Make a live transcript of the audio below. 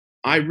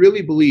I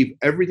really believe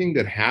everything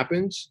that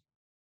happens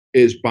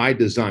is by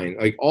design.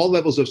 Like all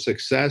levels of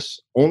success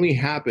only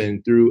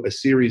happen through a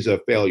series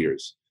of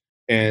failures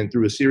and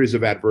through a series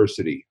of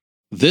adversity.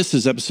 This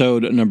is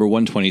episode number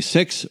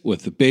 126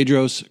 with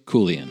Bedros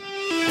Keuilian.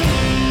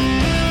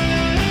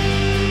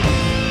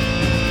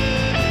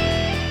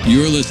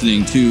 You're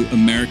listening to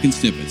American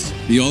Snippets,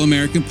 the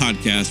all-American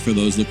podcast for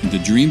those looking to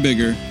dream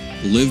bigger,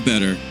 live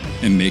better,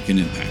 and make an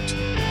impact.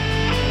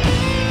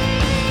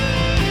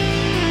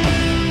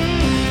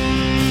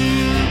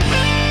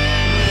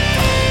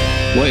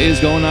 What is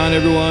going on,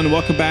 everyone?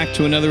 Welcome back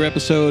to another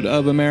episode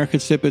of American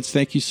Snippets.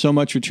 Thank you so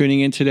much for tuning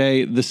in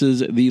today. This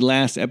is the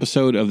last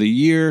episode of the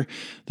year,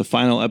 the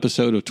final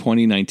episode of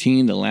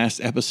 2019, the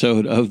last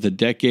episode of the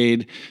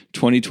decade.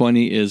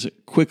 2020 is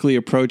quickly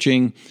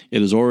approaching.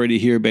 It is already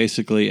here,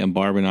 basically, and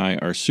Barb and I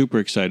are super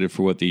excited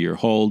for what the year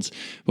holds.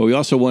 But we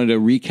also wanted to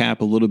recap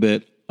a little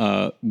bit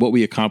what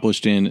we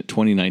accomplished in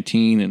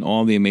 2019 and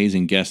all the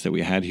amazing guests that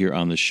we had here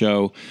on the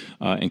show,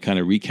 and kind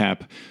of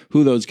recap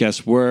who those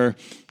guests were,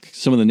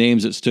 some of the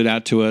names that stood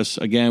out to us.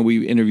 Again,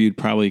 we interviewed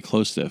probably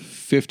close to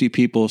 50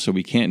 people, so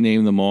we can't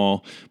name them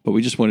all, but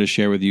we just wanted to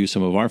share with you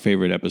some of our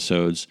favorite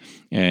episodes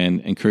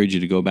and encourage you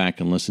to go back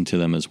and listen to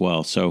them as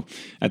well. So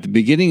at the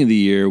beginning of the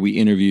year, we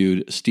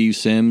interviewed Steve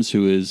Sims,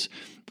 who is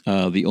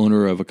the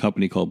owner of a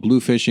company called Blue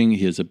Fishing.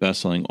 He is a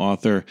best-selling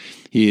author.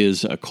 He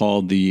is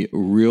called the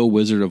Real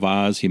Wizard of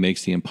Oz. He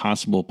makes the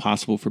impossible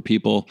possible for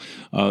people.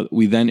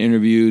 We then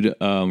interviewed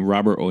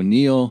Robert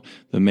O'Neill,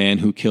 the man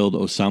who killed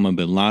Osama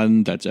bin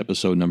Laden. That's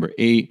episode number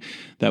 8.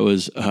 That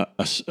was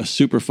a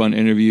super fun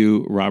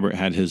interview. Robert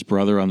had his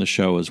brother on the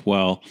show as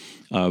well.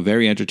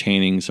 Very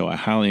entertaining, so I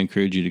highly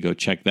encourage you to go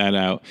check that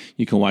out.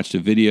 You can watch the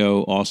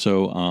video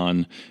also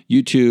on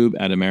YouTube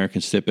at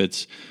American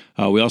Snippets.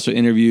 We also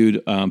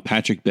interviewed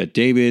Patrick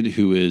Bet-David,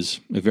 who is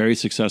a very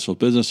successful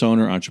business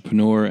owner,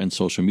 entrepreneur, and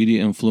social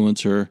media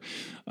influencer.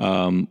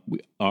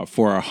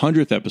 For our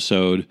 100th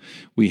episode,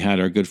 we had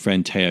our good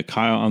friend Taya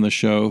Kyle on the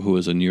show, who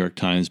is a New York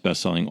Times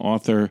bestselling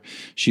author.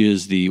 She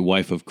is the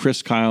wife of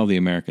Chris Kyle, the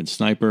American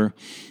sniper.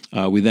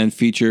 We then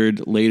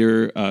featured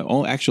later,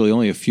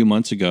 only a few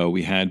months ago,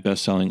 we had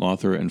bestselling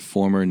author and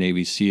former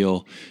Navy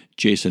SEAL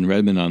Jason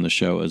Redman on the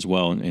show as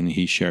well, and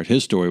he shared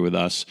his story with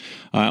us.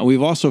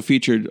 We've also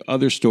featured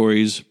other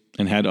stories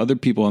and had other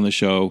people on the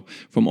show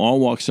from all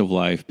walks of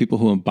life, people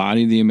who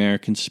embody the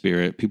American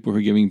spirit, people who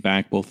are giving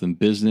back both in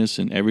business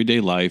and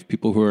everyday life,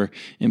 people who are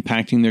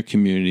impacting their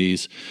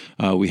communities.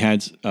 We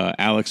had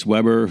Alex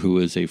Weber, who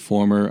is a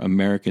former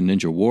American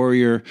Ninja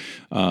Warrior.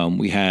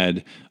 We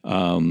had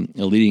a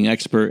leading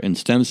expert in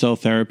stem cell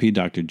therapy,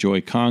 Dr.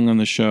 Joy Kong, on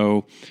the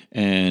show,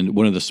 and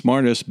one of the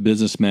smartest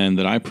businessmen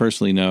that I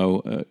personally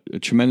know, a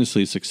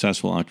tremendously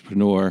successful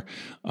entrepreneur,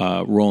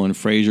 Roland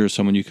Frazier,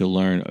 someone you can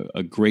learn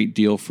a great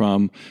deal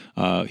from.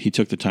 He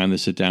took the time to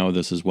sit down with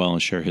us as well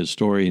and share his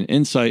story and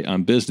insight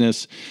on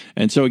business.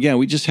 And so, again,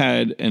 we just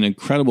had an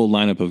incredible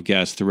lineup of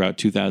guests throughout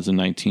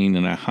 2019,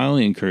 and I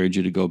highly encourage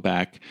you to go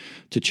back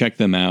to check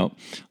them out.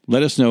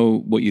 Let us know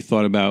what you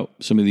thought about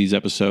some of these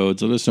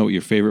episodes. Let us know what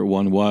your favorite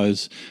one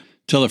was.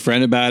 Tell a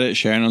friend about it,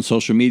 share it on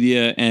social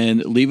media,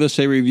 and leave us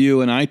a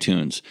review on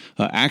iTunes.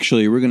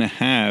 Actually, we're going to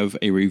have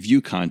a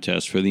review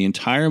contest for the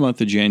entire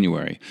month of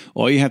January.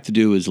 All you have to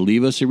do is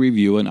leave us a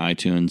review on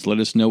iTunes. Let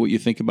us know what you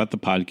think about the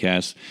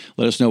podcast.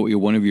 Let us know what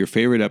one of your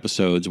favorite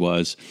episodes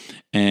was,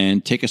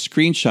 and take a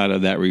screenshot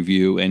of that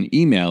review and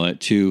email it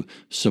to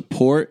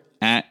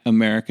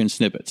support@American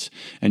Snippets.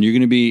 And you're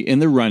going to be in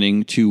the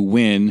running to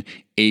win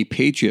a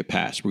Patriot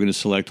Pass. We're going to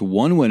select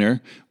one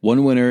winner.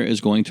 One winner is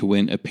going to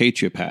win a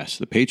Patriot Pass.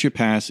 The Patriot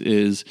Pass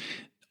is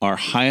our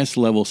highest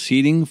level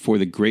seating for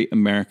the Great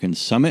American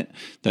Summit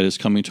that is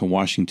coming to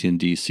Washington,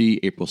 D.C.,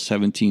 April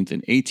 17th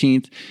and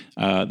 18th.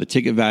 The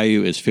ticket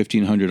value is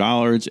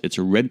 $1,500. It's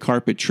a red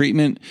carpet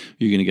treatment.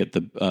 You're going to get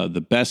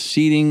the best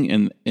seating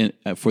and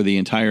for the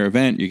entire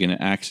event. You're going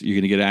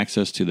to get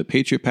access to the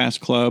Patriot Pass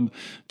Club,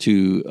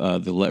 to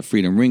the Let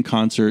Freedom Ring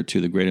concert, to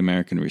the Great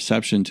American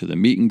Reception, to the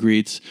meet and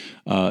greets.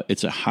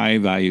 It's a high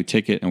value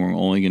ticket, and we're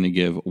only going to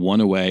give one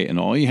away. And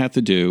all you have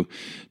to do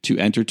to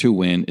enter to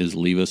win is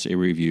leave us a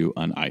review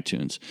on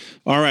iTunes.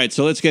 All right,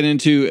 so let's get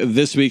into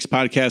this week's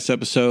podcast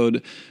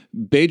episode.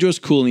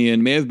 Bedros Keuilian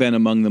may have been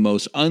among the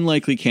most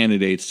unlikely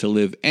candidates to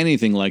live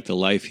anything like the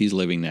life he's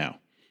living now.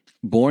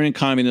 Born in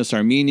communist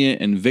Armenia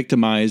and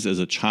victimized as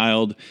a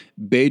child,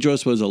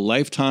 Bedros was a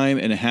lifetime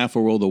and a half a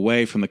world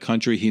away from the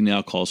country he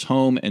now calls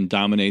home and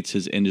dominates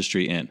his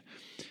industry in.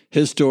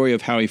 His story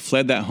of how he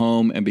fled that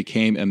home and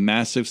became a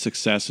massive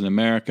success in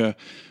America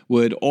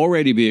would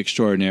already be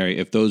extraordinary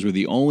if those were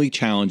the only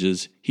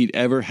challenges he'd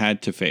ever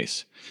had to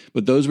face.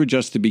 But those were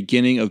just the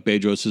beginning of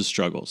Bedros'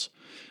 struggles.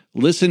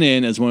 Listen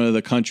in as one of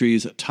the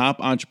country's top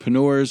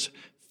entrepreneurs,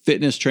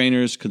 fitness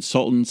trainers,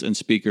 consultants, and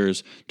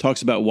speakers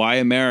talks about why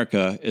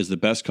America is the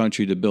best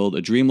country to build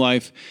a dream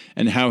life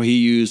and how he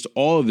used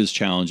all of his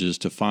challenges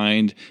to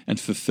find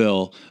and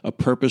fulfill a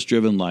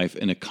purpose-driven life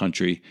in a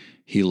country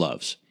he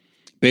loves.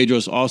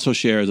 Bedros also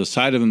shares a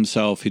side of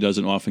himself he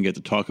doesn't often get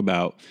to talk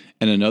about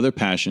and another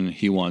passion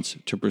he wants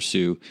to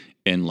pursue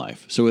in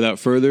life. So without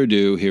further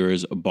ado, here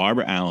is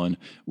Barbara Allen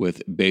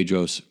with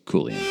Bedros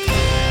Keuilian.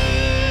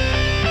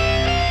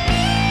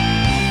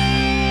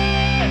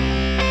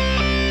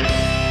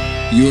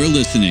 You're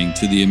listening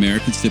to the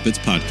American Snippets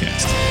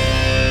podcast.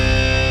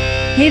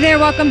 Hey there,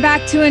 welcome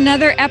back to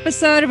another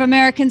episode of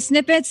American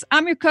Snippets.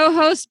 I'm your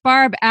co-host,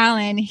 Barb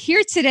Allen,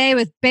 here today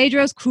with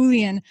Bedros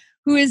Keuilian,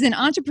 who is an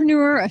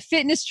entrepreneur, a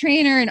fitness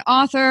trainer, an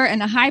author,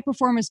 and a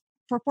high-performance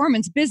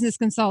business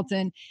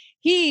consultant.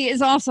 He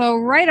is also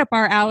right up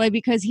our alley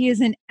because he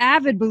is an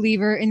avid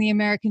believer in the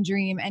American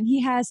dream, and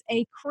he has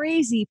a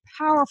crazy,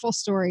 powerful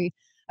story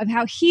of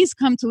how he's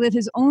come to live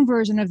his own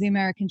version of the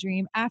American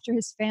dream after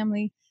his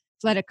family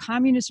fled a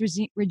communist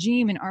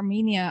regime in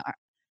Armenia.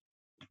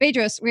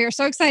 Bedros, we are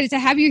so excited to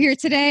have you here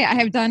today. I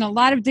have done a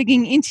lot of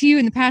digging into you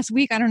in the past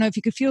week. I don't know if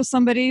you could feel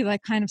somebody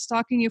like kind of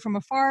stalking you from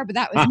afar, but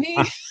that was me.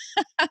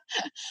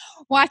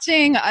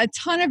 Watching a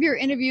ton of your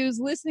interviews,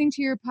 listening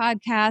to your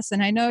podcasts,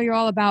 and I know you're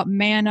all about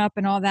man up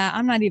and all that.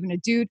 I'm not even a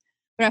dude,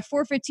 but at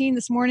 4:15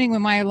 this morning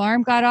when my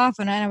alarm got off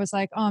and I was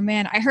like, oh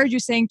man, I heard you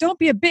saying, don't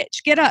be a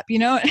bitch, get up, I'm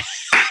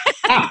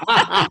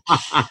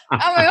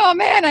like, oh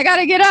man, I got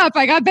to get up.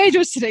 I got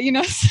Bedros today,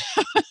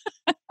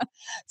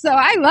 So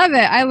I love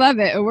it. I love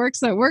it. It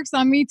works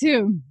on me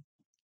too.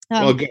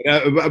 Well, good.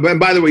 And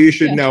by the way, you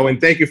should know, and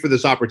thank you for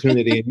this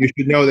opportunity. And you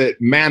should know that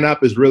Man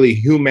Up is really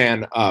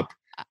Human Up.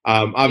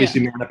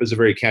 Obviously, Man Up is a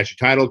very catchy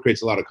title,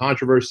 creates a lot of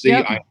controversy.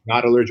 Yep. I'm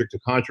not allergic to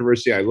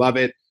controversy. I love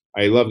it.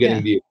 I love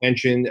getting the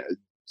attention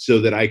so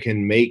that I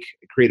can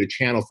create a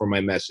channel for my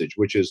message,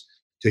 which is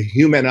to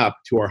human up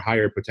to our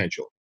higher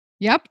potential.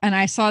 Yep. And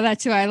I saw that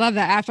too. I love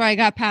that. After I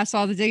got past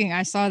all the digging,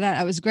 I saw that.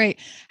 That was great.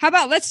 How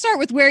about let's start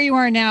with where you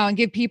are now and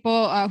give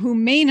people who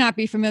may not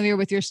be familiar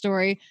with your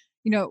story,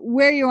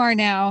 where you are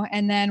now,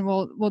 and then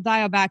we'll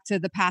dial back to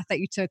the path that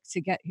you took to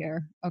get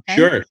here. Okay.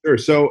 Sure.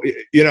 So,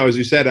 as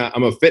you said,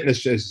 I'm a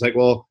fitness. It's like,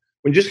 well,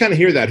 when you just kind of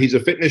hear that he's a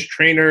fitness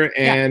trainer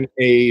and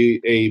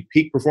a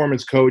peak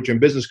performance coach and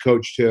business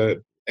coach to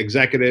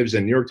executives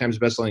and New York Times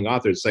bestselling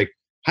authors, it's like,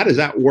 how does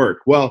that work?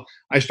 Well,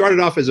 I started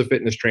off as a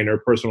fitness trainer,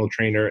 personal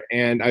trainer,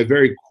 and I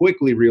very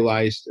quickly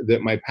realized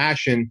that my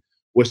passion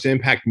was to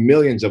impact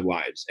millions of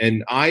lives.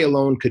 And I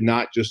alone could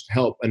not just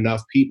help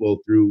enough people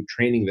through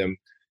training them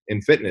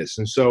in fitness.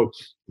 And so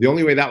the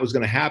only way that was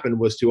going to happen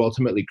was to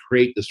ultimately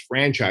create this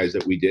franchise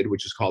that we did,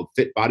 which is called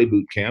Fit Body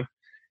Boot Camp.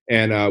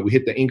 And we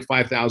hit the Inc.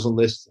 5000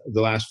 list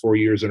the last 4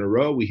 years in a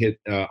row. We hit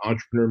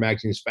Entrepreneur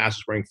Magazine's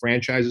fastest growing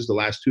franchises the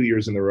last 2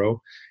 years in a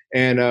row.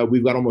 And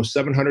we've got almost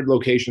 700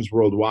 locations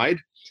worldwide.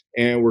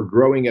 And we're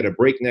growing at a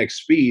breakneck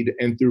speed.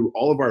 And through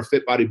all of our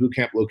Fit Body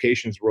Bootcamp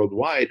locations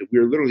worldwide,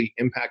 we're literally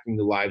impacting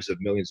the lives of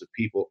millions of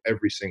people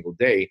every single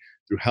day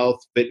through health,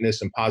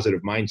 fitness, and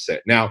positive mindset.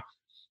 Now,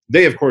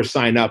 they, of course,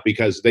 sign up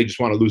because they just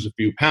want to lose a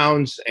few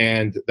pounds.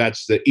 And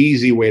that's the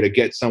easy way to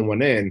get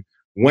someone in.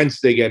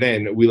 Once they get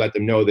in, we let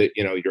them know that,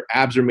 your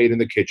abs are made in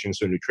the kitchen.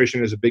 So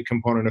nutrition is a big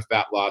component of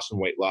fat loss and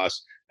weight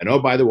loss. And oh,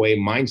 by the way,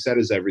 mindset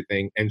is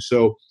everything. And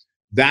so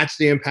that's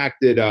the impact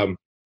that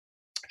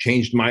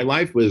changed my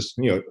life was,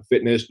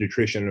 fitness,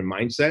 nutrition, and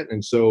mindset.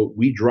 And so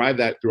we drive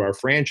that through our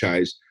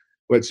franchise.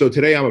 But so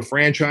today I'm a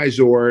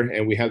franchisor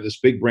and we have this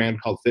big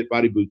brand called Fit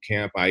Body Boot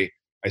Camp. I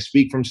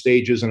speak from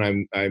stages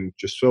and I'm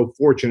just so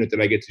fortunate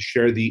that I get to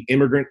share the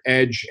immigrant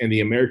edge and the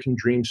American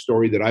dream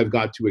story that I've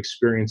got to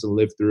experience and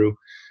live through.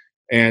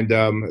 And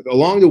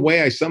along the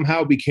way, I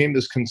somehow became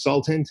this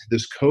consultant,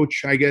 this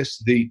coach, I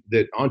guess,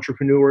 that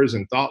entrepreneurs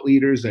and thought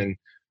leaders and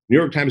New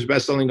York Times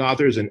bestselling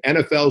authors and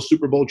NFL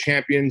Super Bowl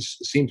champions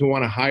seem to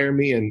want to hire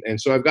me. And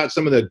so I've got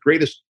some of the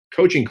greatest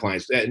coaching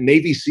clients at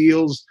Navy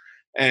SEALs.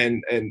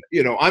 And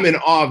I'm in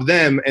awe of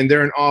them and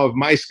they're in awe of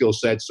my skill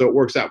set. So it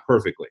works out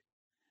perfectly.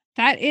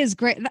 That is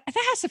great. That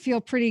has to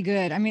feel pretty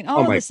good. I mean,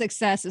 all of the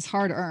success is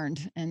hard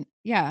earned. And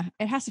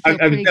it has to feel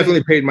pretty good. I've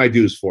definitely paid my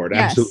dues for it.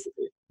 Yes.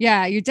 Absolutely.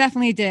 Yeah, you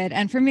definitely did.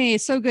 And for me,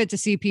 it's so good to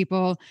see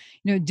people,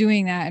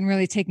 doing that and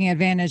really taking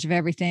advantage of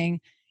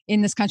everything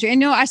in this country.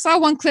 And I saw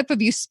one clip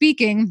of you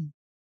speaking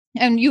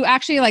and you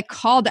actually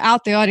called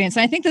out the audience.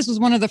 And I think this was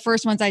one of the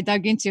first ones I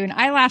dug into. And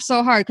I laughed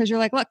so hard because you're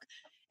like, look,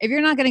 if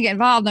you're not going to get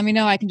involved, let me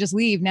know. I can just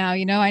leave now.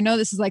 I know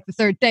this is the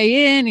third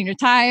day in and you're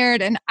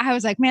tired. And I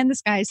was like, man,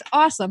 this guy's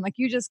awesome.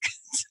 You just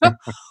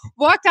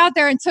walked out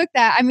there and took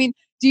that. I mean,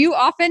 do you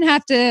often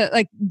have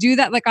to do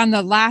that on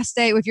the last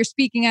day? If you're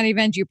speaking at an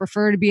event, do you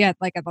prefer to be at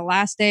the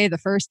last day, the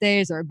first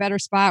day? Is there a better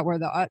spot where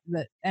the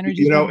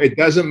energy? It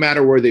doesn't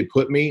matter where they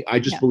put me. I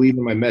just believe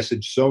in my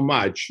message so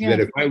much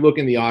that if I look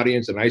in the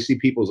audience and I see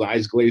people's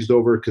eyes glazed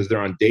over because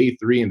they're on day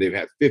 3 and they've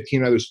had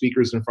 15 other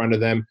speakers in front of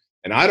them,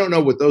 and I don't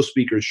know what those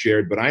speakers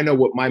shared, but I know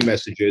what my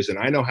message is, and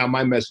I know how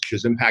my message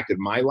has impacted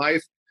my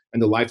life and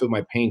the life of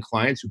my paying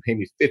clients who pay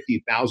me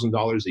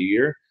 $50,000 a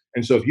year.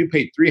 And so if you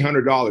paid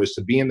 $300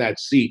 to be in that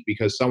seat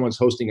because someone's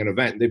hosting an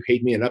event and they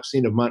paid me an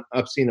obscene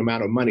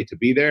amount of money to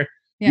be there,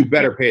 you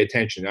better pay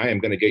attention. I am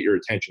going to get your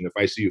attention if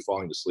I see you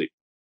falling asleep.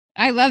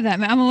 I love that.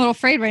 I'm a little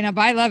afraid right now,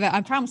 but I love it. I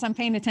promise I'm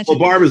paying attention.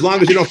 Well, Barb, as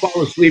long as you don't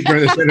fall asleep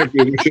during this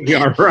interview, we should be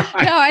all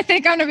right. No, I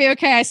think I'm going to be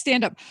okay. I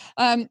stand up.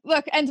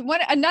 Look, and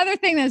another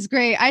thing that's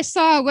great, I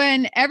saw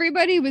when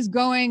everybody was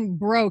going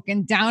broke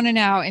and down and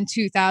out in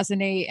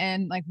 2008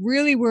 and like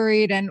really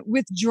worried and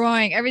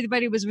withdrawing,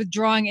 everybody was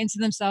withdrawing into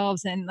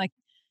themselves and like,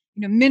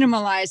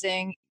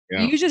 minimalizing.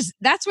 Yeah.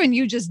 That's when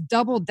you just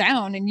doubled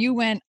down and you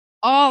went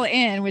all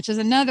in, which is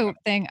another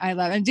thing I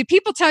love. And did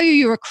people tell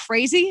you were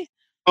crazy?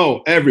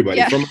 Oh, everybody,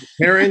 Yeah. from my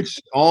parents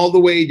all the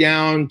way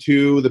down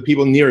to the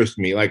people nearest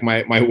me, like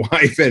my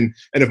wife. And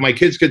if my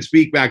kids could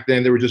speak back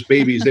then, they were just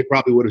babies, they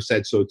probably would have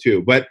said so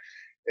too. But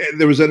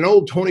there was an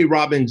old Tony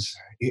Robbins,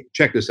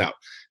 check this out.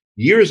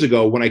 Years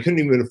ago, when I couldn't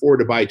even afford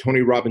to buy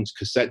Tony Robbins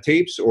cassette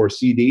tapes or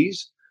CDs,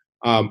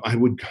 I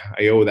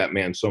owe that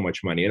man so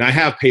much money. And I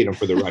have paid him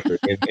for the record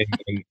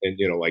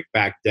and like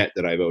back debt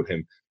that I've owed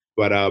him.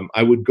 But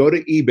I would go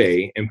to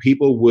eBay and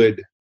people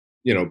would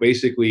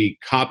basically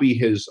copy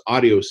his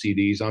audio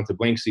CDs onto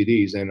blank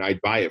CDs and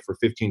I'd buy it for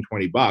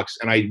 $15-20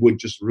 and I would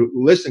just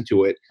listen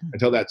to it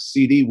until that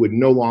CD would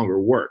no longer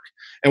work.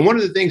 And one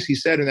of the things he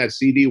said in that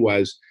CD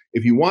was,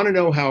 if you want to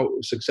know how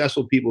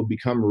successful people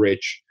become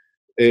rich,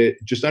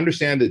 just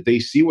understand that they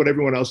see what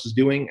everyone else is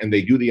doing and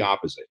they do the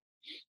opposite.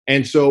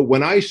 And so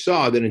when I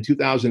saw that in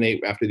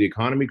 2008, after the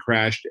economy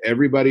crashed,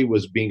 everybody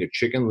was being a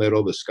chicken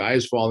little, the sky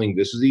is falling,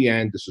 this is the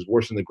end, this is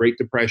worse than the Great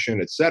Depression,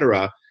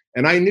 etc.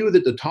 And I knew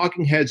that the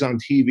talking heads on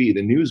TV,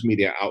 the news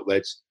media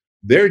outlets,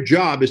 their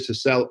job is to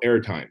sell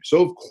airtime.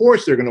 So of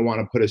course they're going to want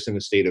to put us in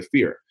a state of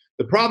fear.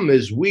 The problem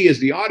is we as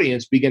the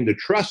audience begin to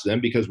trust them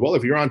because, well,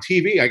 if you're on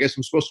TV, I guess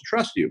I'm supposed to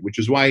trust you, which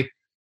is why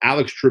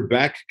Alex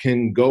Trebek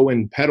can go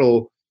and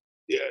peddle,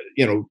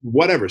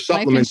 whatever,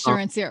 supplements.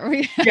 Life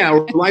insurance. Yeah,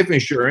 or life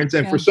insurance.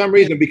 And for some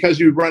reason, because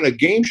you run a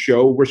game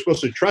show, we're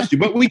supposed to trust you,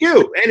 but we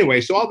do.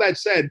 Anyway, so all that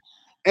said,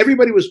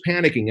 everybody was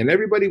panicking and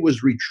everybody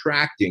was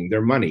retracting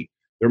their money,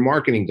 their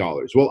marketing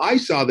dollars. Well, I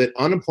saw that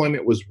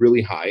unemployment was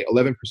really high,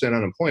 11%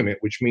 unemployment,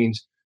 which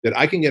means that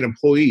I can get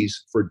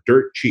employees for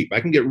dirt cheap.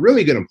 I can get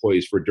really good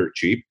employees for dirt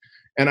cheap.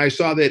 And I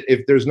saw that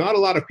if there's not a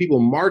lot of people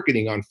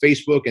marketing on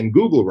Facebook and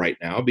Google right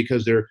now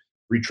because they're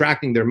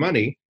retracting their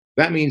money,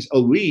 that means a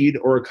lead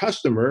or a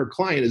customer or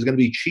client is going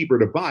to be cheaper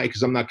to buy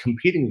because I'm not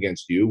competing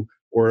against you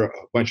or a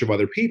bunch of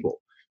other people.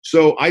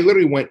 So I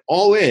literally went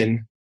all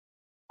in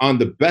on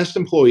the best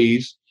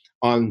employees,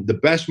 on the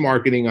best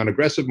marketing, on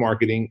aggressive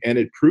marketing, and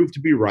it proved to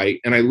be right.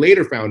 And I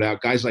later found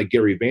out guys like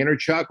Gary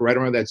Vaynerchuk, right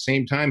around that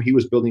same time, he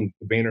was building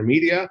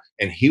VaynerMedia,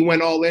 and he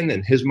went all in,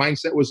 and his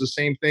mindset was the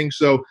same thing.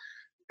 So,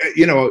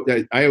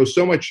 I owe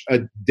so much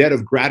a debt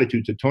of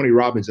gratitude to Tony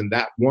Robbins and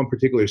that one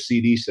particular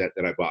CD set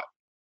that I bought.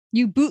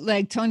 You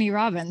bootleg Tony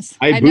Robbins.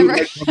 I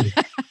Market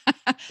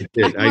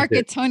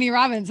Tony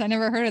Robbins. I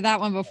never heard of that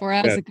one before.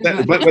 That was a good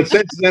one. But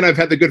since then, I've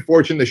had the good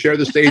fortune to share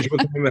the stage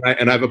with him,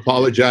 and I've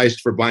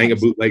apologized for buying a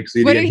bootleg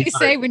CD. What did he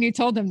say when you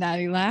told him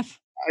that? He laughed?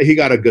 He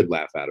got a good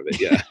laugh out of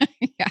it, yeah.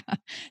 Yeah.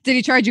 Did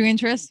he charge you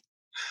interest?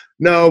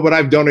 No, but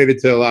I've donated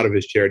to a lot of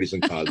his charities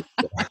and causes.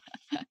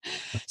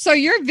 So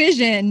your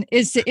vision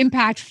is to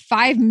impact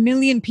 5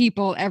 million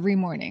people every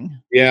morning.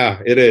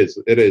 Yeah, it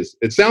is. It is.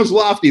 It sounds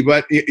lofty,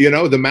 but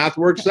the math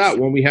works out.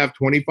 When we have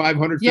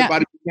 2,500 Fit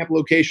Body Camp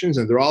locations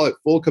and they're all at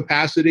full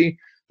capacity,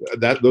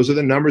 those are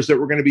the numbers that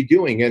we're going to be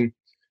doing. And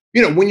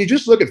when you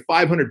just look at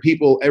 500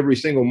 people every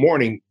single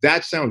morning,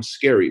 that sounds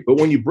scary. But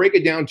when you break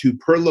it down to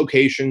per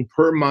location,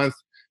 per month,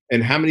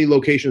 and how many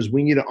locations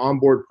we need to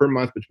onboard per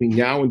month between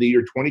now and the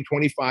year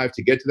 2025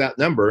 to get to that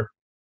number,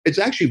 it's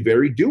actually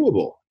very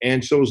doable.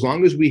 And so as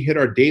long as we hit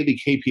our daily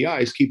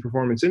KPIs, key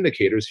performance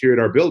indicators here at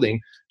our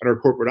building, at our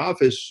corporate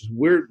office,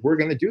 we're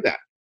going to do that.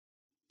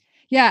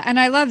 Yeah. And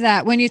I love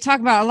that. When you talk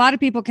about, a lot of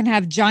people can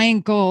have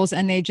giant goals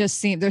and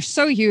they're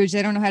so huge,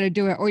 they don't know how to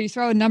do it. Or you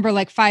throw a number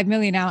like 5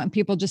 million out and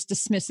people just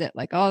dismiss it.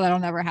 Like, oh, that'll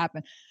never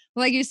happen.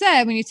 But like you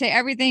said, when you say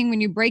everything, when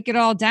you break it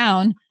all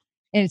down,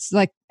 it's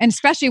like, and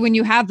especially when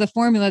you have the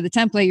formula, the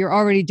template you're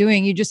already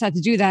doing, you just have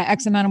to do that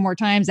X amount of more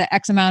times at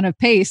X amount of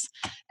pace.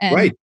 And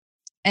right.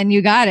 And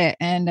you got it.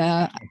 And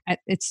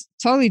it's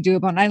totally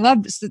doable. And I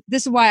love this.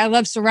 This is why I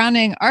love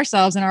surrounding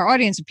ourselves and our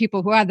audience with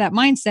people who have that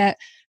mindset,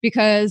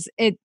 because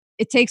it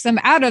takes them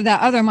out of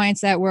that other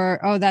mindset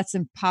where, oh, that's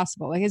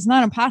impossible. Like, it's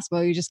not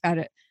impossible. You just got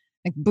to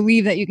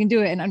believe that you can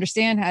do it and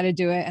understand how to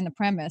do it and the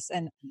premise.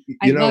 And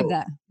I love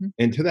that.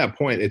 And to that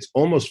point, it's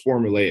almost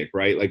formulaic,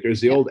 right? Like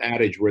there's the old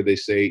adage where they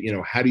say,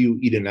 how do you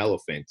eat an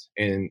elephant?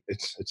 And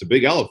it's a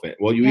big elephant.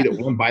 Well, you eat it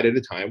one bite at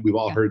a time. We've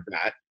all heard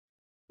that.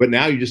 But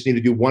now you just need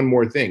to do one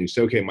more thing.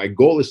 So, okay, my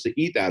goal is to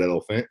eat that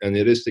elephant, and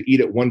it is to eat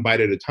it one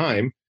bite at a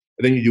time.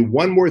 And then you do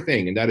one more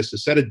thing, and that is to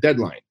set a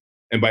deadline.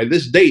 And by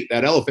this date,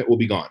 that elephant will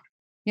be gone.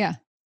 Yeah.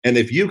 And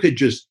if you could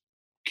just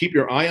keep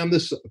your eye on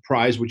this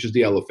prize, which is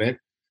the elephant,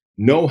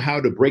 know how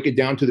to break it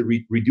down to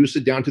reduce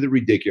it down to the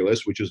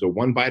ridiculous, which is the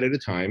one bite at a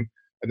time,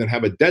 and then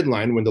have a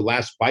deadline when the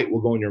last bite will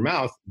go in your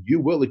mouth,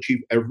 you will achieve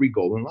every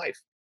goal in life.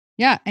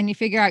 Yeah. And you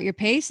figure out your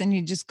pace and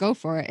you just go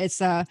for it.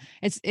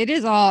 It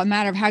is all a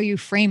matter of how you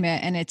frame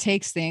it. And it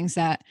takes things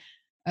that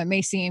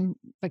may seem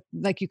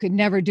like you could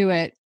never do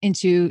it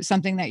into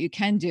something that you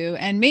can do.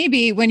 And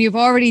maybe when you've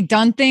already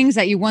done things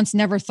that you once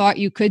never thought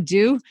you could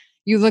do,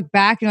 you look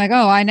back and you're like,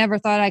 oh, I never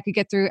thought I could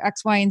get through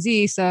X, Y, and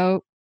Z.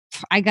 So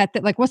I got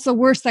that. Like, what's the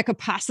worst that could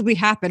possibly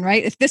happen,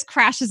 right? If this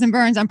crashes and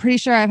burns, I'm pretty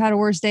sure I've had a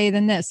worse day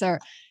than this, or,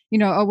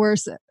 a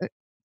worse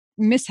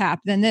mishap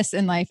than this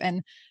in life.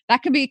 And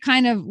that could be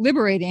kind of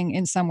liberating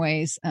in some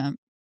ways.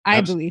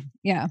 I believe.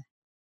 Yeah.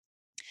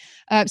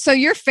 So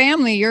your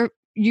family,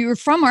 you were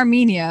from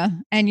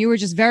Armenia and you were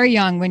just very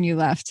young when you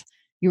left.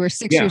 You were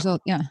 6 years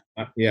old. Yeah.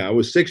 I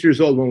was 6 years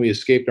old when we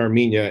escaped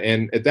Armenia.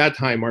 And at that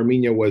time,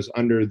 Armenia was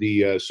under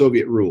the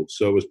Soviet rule.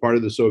 So it was part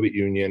of the Soviet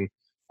Union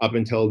up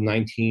until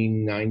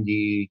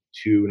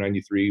 1992,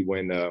 93,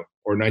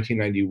 or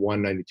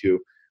 1991, 92,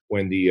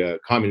 when the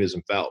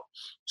communism fell.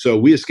 So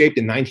we escaped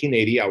in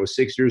 1980. I was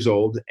 6 years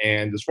old.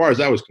 And as far as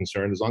I was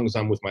concerned, as long as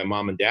I'm with my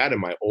mom and dad and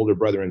my older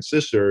brother and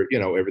sister,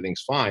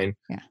 everything's fine.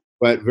 Yeah.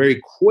 But very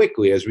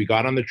quickly, as we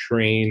got on the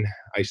train,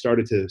 I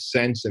started to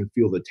sense and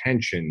feel the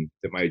tension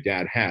that my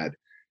dad had.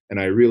 And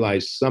I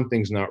realized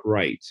something's not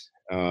right.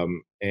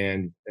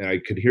 And I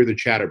could hear the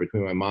chatter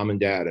between my mom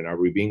and dad. And are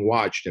we being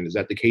watched? And is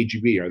that the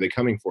KGB? Are they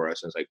coming for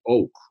us? And it's like,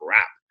 oh,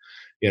 crap.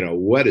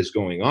 What is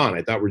going on?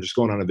 I thought we were just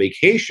going on a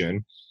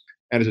vacation.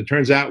 And as it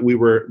turns out, we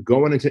were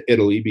going into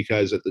Italy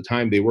because at the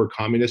time they were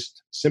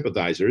communist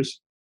sympathizers.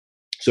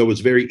 So it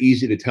was very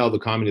easy to tell the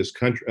communist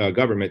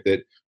government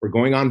that we're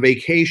going on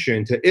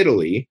vacation to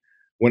Italy,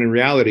 when in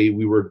reality,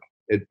 we were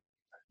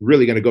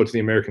really going to go to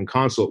the American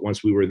consulate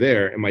once we were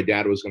there. And my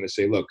dad was going to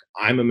say, look,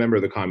 I'm a member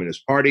of the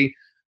Communist Party.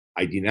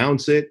 I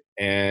denounce it.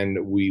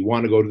 And we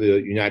want to go to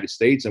the United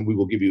States and we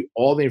will give you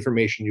all the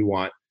information you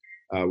want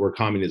where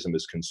communism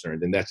is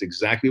concerned. And that's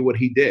exactly what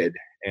he did.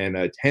 And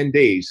 10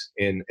 days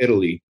in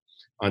Italy,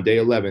 on day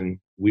 11,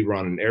 we were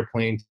on an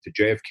airplane to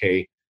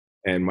JFK.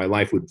 And my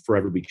life would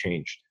forever be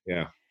changed.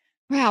 Yeah.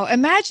 Wow.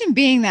 Imagine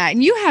being that.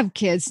 And you have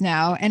kids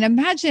now. And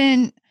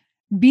imagine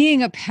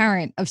being a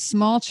parent of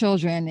small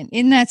children and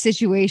in that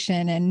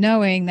situation and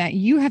knowing that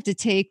you have to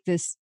take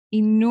this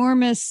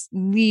enormous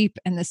leap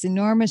and this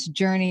enormous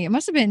journey. It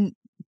must have been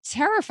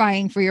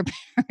terrifying for your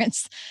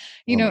parents,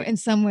 in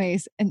some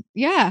ways. And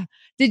yeah.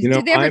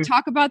 Did they ever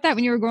talk about that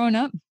when you were growing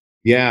up?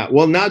 Yeah.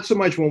 Well, not so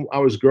much when I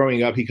was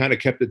growing up. He kind of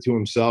kept it to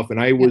himself. And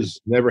I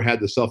never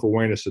had the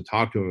self-awareness to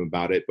talk to him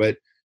about it. But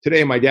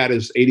today, my dad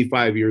is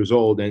 85 years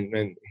old,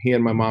 and he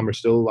and my mom are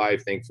still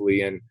alive,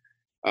 thankfully. And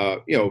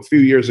a few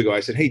years ago,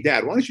 I said, "Hey,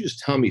 Dad, why don't you just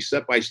tell me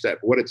step by step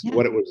what it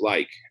was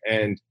like?"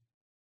 And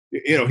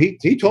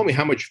he told me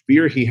how much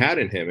fear he had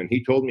in him, and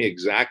he told me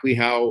exactly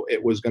how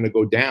it was going to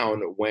go down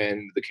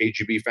when the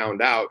KGB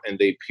found out and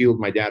they peeled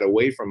my dad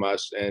away from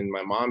us. And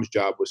my mom's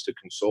job was to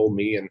console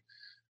me and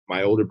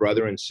my older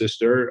brother and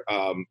sister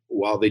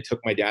while they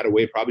took my dad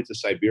away, probably to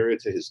Siberia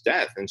to his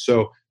death. And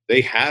so they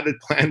had it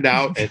planned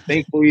out, and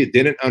thankfully it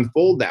didn't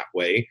unfold that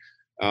way.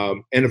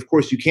 And of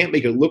course, you can't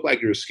make it look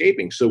like you're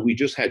escaping. So we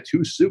just had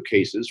 2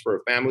 suitcases for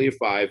a family of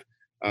 5,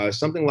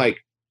 something like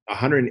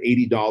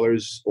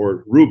 $180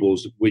 or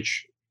rubles,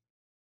 which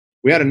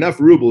we had enough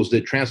rubles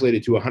that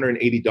translated to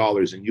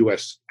 $180 in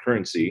US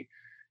currency.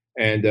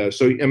 And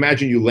so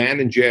imagine you land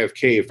in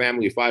JFK, a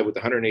family of 5 with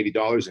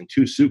 $180 and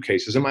 2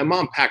 suitcases. And my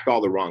mom packed all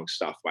the wrong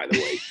stuff, by the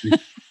way.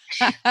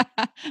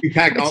 She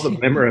packed all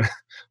the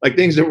like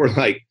things that were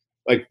like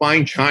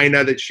fine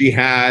china that she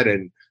had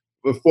and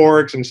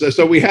forks and stuff.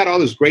 So we had all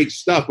this great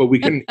stuff, but we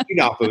couldn't eat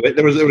off of it.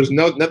 There was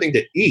nothing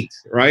to eat,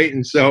 right?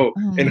 And so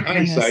in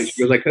hindsight,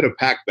 she goes, I could have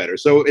packed better.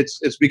 So it's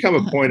become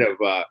a point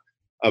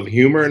of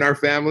humor in our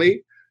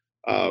family.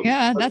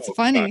 Yeah, that's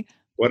funny.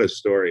 What a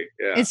story.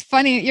 Yeah. It's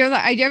funny. You're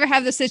like, you ever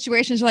have the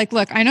situations like,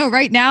 look, I know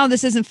right now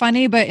this isn't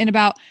funny, but in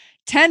about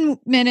 10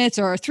 minutes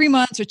or 3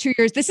 months or 2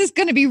 years, this is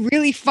going to be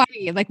really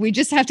funny. Like, we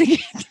just have to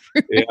get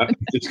through it. Yeah,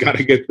 just got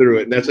to get through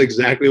it. And that's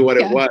exactly what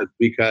it was,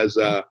 because,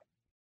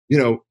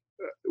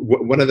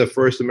 one of the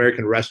first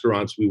American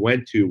restaurants we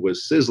went to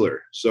was Sizzler.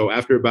 So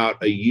after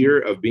about a year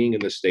of being in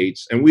the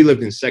States, and we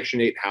lived in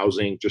Section 8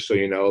 housing, just so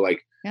you know,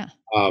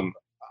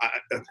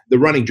 the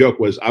running joke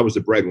was I was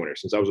the breadwinner.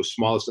 Since I was the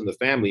smallest in the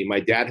family, my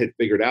dad had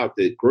figured out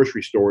that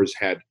grocery stores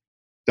had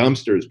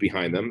dumpsters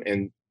behind them,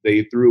 and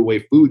they threw away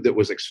food that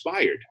was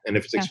expired. And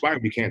if it's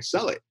expired, you can't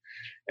sell it.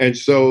 And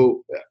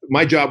so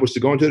my job was to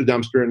go into the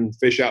dumpster and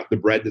fish out the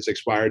bread that's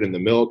expired and the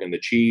milk and the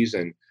cheese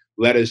and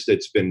lettuce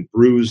that's been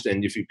bruised.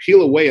 And if you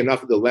peel away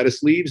enough of the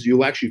lettuce leaves,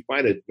 you'll actually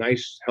find a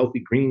nice,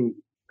 healthy green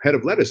head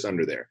of lettuce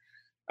under there.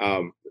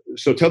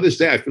 So till this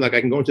day, I feel like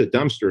I can go into a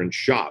dumpster and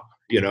shop,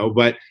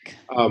 but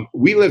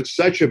we lived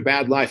such a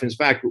bad life. In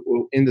fact,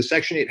 in the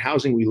Section 8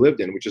 housing we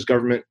lived in, which is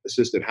government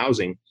assisted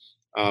housing,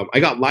 I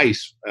got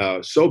lice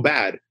so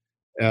bad.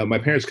 My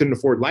parents couldn't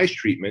afford lice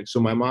treatment. So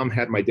my mom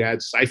had my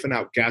dad siphon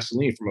out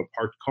gasoline from a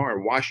parked car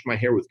and washed my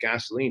hair with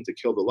gasoline to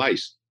kill the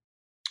lice.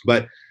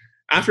 But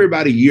after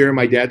about a year,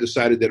 my dad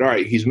decided that, all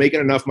right, he's making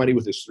enough money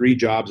with his 3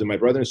 jobs and my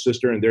brother and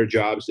sister and their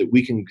jobs that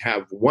we can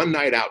have one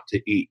night out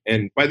to eat.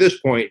 And by this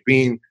point,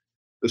 being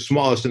the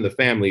smallest in the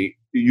family,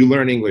 you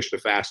learn English the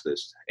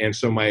fastest. And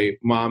so my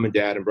mom and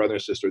dad and brother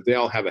and sister, they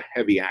all have a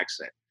heavy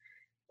accent.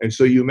 And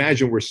so you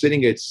imagine we're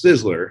sitting at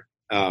Sizzler,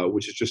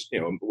 which is just,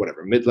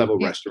 whatever, mid-level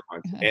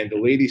restaurant. And the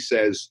lady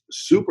says,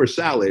 super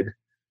salad.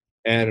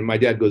 And my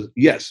dad goes,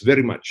 yes,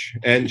 very much.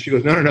 And she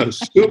goes, no,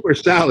 super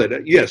salad.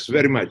 Yes,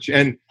 very much.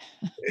 And,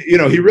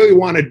 he really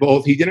wanted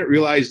both. He didn't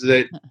realize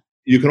that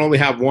you can only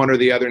have one or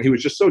the other. And he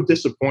was just so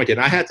disappointed.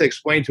 I had to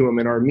explain to him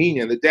in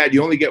Armenian that, Dad,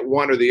 you only get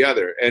one or the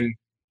other. And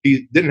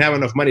he didn't have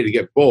enough money to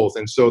get both.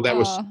 And so that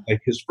was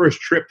like his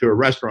first trip to a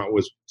restaurant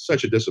was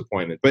such a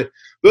disappointment. But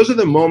those are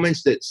the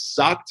moments that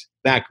sucked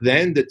back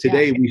then that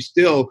today we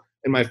still,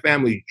 in my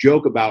family,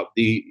 joke about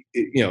the,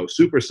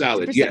 super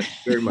salad. Yes,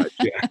 very much.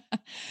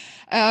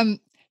 Yeah.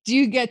 Do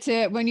you get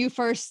to, when you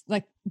first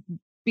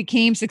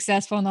became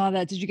successful and all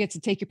that, did you get to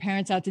take your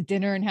parents out to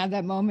dinner and have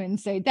that moment and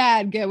say,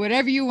 Dad, get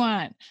whatever you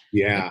want?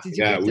 Yeah.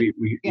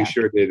 We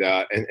sure did.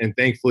 And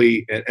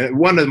thankfully, and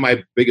one of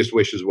my biggest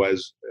wishes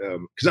was,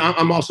 because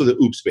I'm also the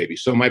oops baby.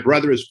 So my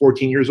brother is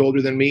 14 years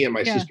older than me and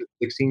my sister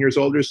is 16 years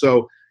older.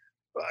 So,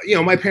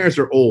 my parents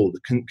are old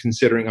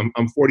considering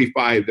I'm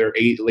 45, they're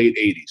late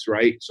 80s,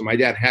 right? So my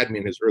dad had me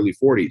in his early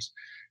 40s.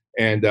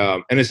 And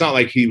it's not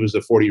like he was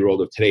the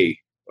 40-year-old of today,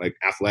 like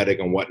athletic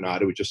and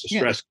whatnot. It was just a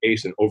stress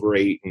case and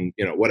overate and,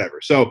 whatever.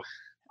 So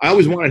I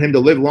always wanted him to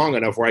live long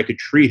enough where I could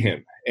treat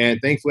him. And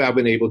thankfully I've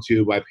been able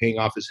to by paying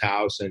off his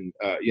house. And,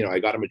 I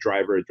got him a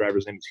driver. His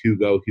driver's name is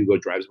Hugo. Hugo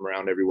drives him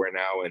around everywhere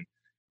now.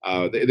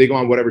 And they go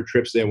on whatever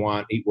trips they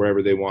want, eat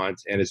wherever they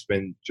want. And it's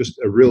been just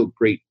a real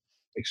great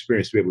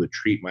experience to be able to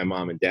treat my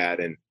mom and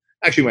dad. And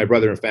actually my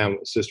brother and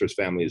sister's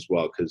family as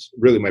well. Because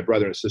really my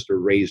brother and sister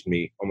raised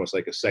me almost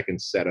like a second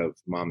set of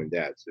mom and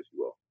dads, if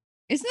you will.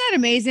 Isn't that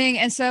amazing?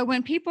 And so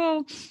when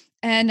people,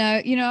 and,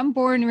 I'm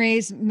born and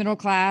raised middle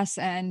class,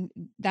 and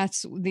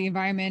that's the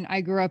environment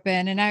I grew up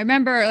in. And I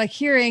remember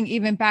hearing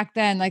even back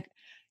then,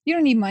 you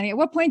don't need money. At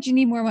what point do you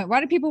need more money?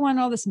 Why do people want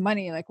all this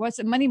money? What's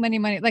it? Money.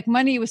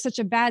 Money was such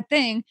a bad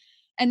thing.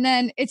 And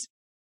then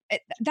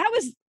that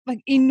was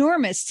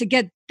enormous to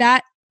get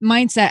that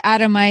mindset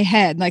out of my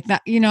head.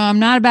 That, I'm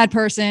not a bad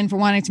person for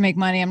wanting to make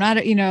money. I'm not,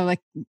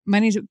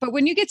 money's, but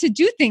when you get to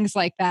do things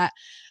like that,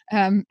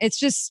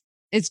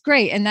 it's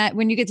great. And that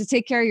when you get to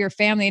take care of your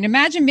family, and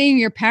imagine being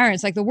your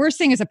parents, the worst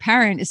thing as a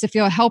parent is to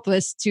feel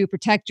helpless to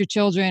protect your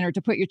children or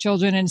to put your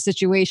children in a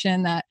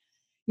situation that,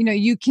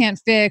 you can't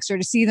fix, or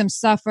to see them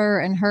suffer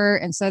and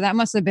hurt. And so that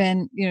must have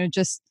been,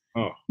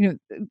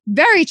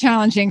 very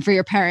challenging for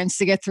your parents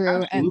to get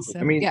through.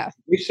 Absolutely. And so,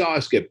 they saw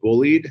us get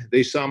bullied.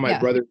 They saw my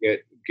brother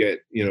get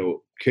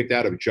kicked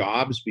out of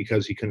jobs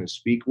because he couldn't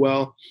speak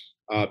well.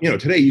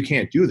 Today you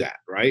can't do that.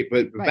 Right.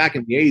 But back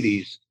in the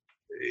 80s,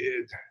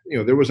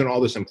 there wasn't all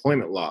this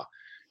employment law.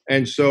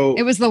 And so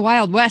it was the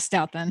Wild West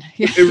out then.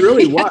 It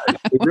really was.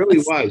 It really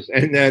was.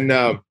 And then,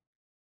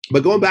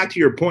 but going back to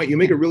your point, you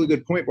make a really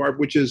good point, Barb,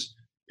 which is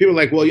people are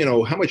like,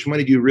 well, how much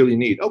money do you really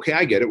need? Okay,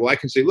 I get it. Well, I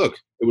can say, look,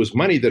 it was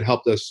money that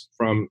helped us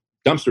from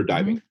dumpster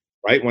diving,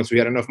 right? Once we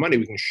had enough money,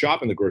 we can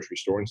shop in the grocery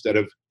store instead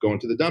of going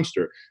to the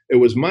dumpster. It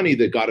was money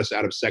that got us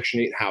out of Section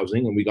 8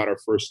 housing, and we got our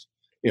first,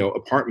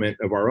 apartment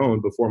of our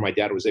own before my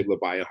dad was able to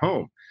buy a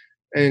home.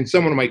 And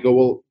someone might go,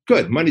 well,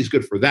 good, money's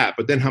good for that,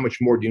 but then how much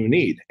more do you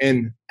need?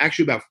 And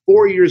actually about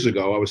 4 years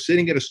ago, I was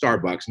sitting at a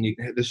Starbucks, and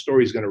this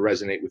story is going to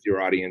resonate with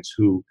your audience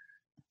who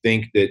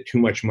think that too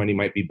much money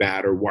might be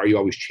bad, or why are you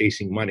always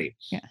chasing money?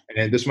 Yeah.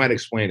 And this might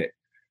explain it.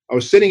 I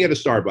was sitting at a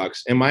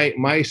Starbucks, and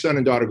my son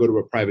and daughter go to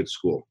a private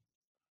school.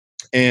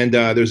 And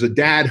there's a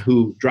dad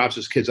who drops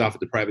his kids off at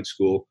the private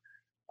school,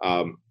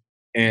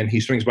 and he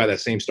swings by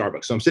that same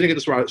Starbucks. So I'm sitting at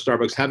the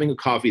Starbucks having a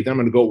coffee, then I'm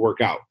going to go work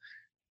out.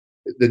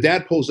 The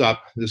dad pulls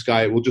up, this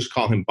guy, we'll just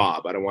call him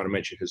Bob. I don't want to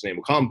mention his name.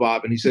 We'll call him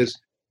Bob. And he says,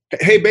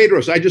 hey,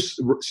 Bedros, I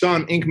just saw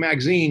in Inc.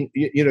 magazine,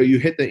 you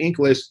hit the Inc.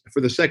 list for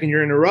the second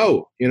year in a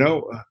row.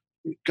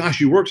 Gosh,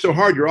 you work so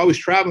hard. You're always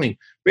traveling.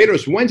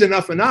 Bedros, when's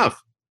enough?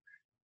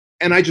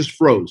 And I just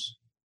froze.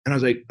 And I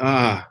was like,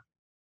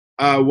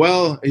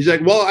 well, he's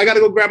like, well, I got to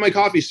go grab my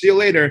coffee. See you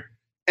later.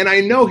 And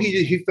I know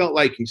he felt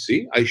like, you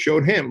see, I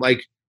showed him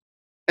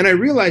and I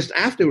realized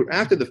after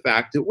the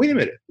fact that, wait a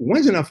minute,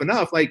 when's enough?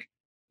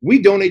 We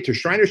donate to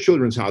Shriners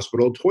Children's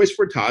Hospital, Toys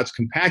for Tots,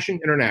 Compassion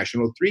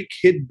International, 3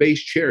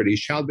 kid-based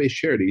charities, child-based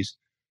charities.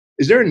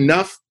 Is there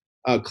enough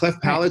cleft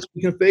palates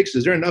we can fix?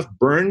 Is there enough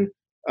burn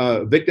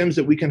victims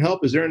that we can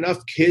help? Is there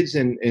enough kids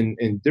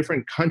in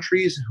different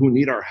countries who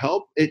need our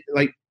help?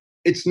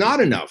 It's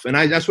not enough. And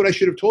that's what I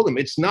should have told them.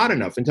 It's not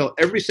enough until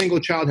every single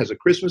child has a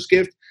Christmas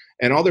gift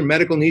and all their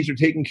medical needs are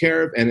taken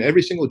care of, and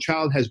every single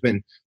child has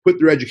been put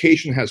through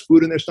education, has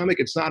food in their stomach.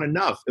 It's not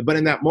enough. But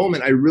in that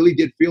moment, I really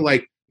did feel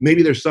like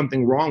maybe there's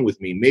something wrong with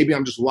me. Maybe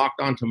I'm just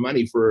locked onto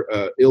money for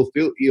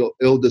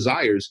ill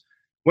desires,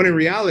 when in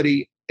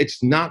reality,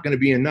 it's not going to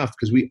be enough,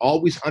 because we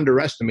always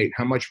underestimate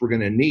how much we're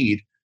going to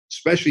need,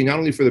 especially not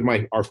only for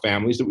our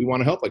families that we want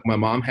to help. Like my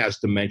mom has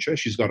dementia.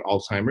 She's got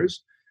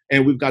Alzheimer's,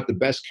 and we've got the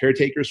best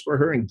caretakers for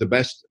her and the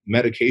best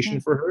medication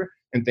for her.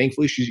 And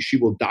thankfully, she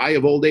will die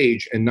of old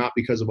age, and not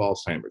because of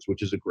Alzheimer's,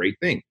 which is a great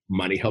thing.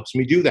 Money helps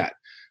me do that.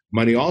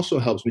 Money also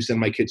helps me send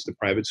my kids to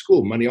private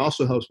school. Money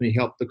also helps me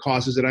help the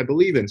causes that I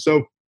believe in.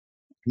 So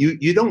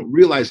you don't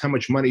realize how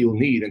much money you'll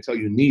need until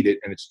you need it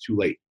and it's too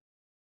late.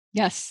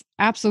 Yes,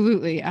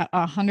 absolutely.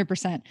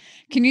 100%.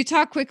 Can you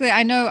talk quickly?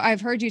 I know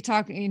I've heard you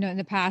talk, in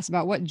the past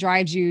about what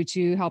drives you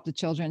to help the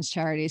children's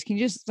charities. Can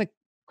you just like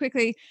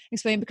quickly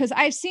explain? Because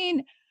I've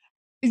seen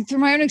through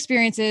my own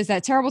experiences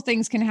that terrible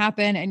things can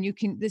happen and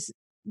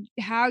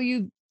how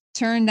you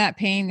turn that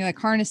pain, like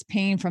harness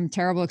pain from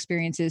terrible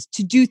experiences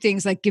to do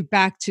things like give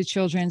back to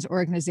children's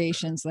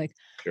organizations. Like,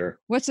 Sure.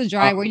 what's the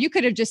drive where you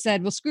could have just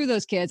said, well, screw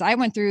those kids. I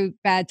went through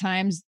bad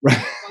times. Right.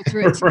 Go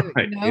through it too,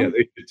 Right. Yeah,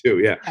 they do too.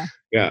 Yeah.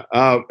 Yeah.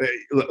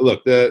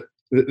 Look,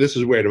 this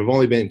is weird. I've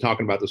only been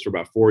talking about this for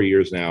about 4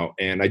 years now,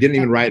 and I didn't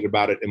even write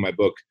about it in my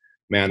book,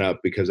 Man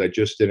Up, because I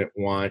just didn't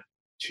want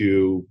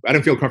to. I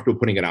didn't feel comfortable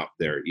putting it out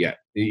there yet,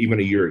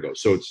 even a year ago.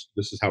 So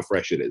this is how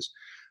fresh it is.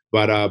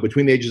 But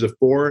between the ages of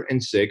 4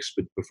 and 6,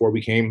 but before we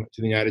came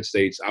to the United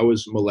States, I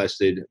was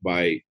molested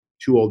by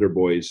 2 older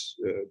boys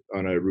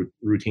on a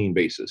routine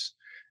basis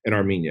in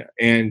Armenia,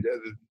 and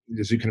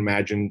as you can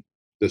imagine,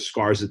 the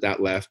scars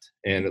that left,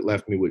 and it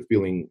left me with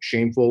feeling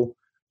shameful,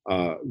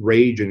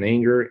 rage and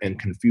anger and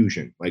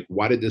confusion. Like,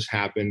 why did this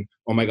happen?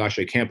 Oh my gosh,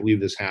 I can't believe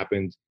this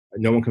happened.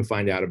 No one can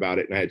find out about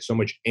it. And I had so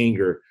much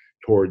anger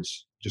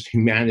towards just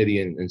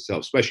humanity and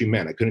self, especially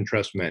men. I couldn't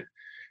trust men.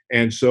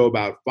 And so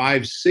about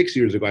 5, 6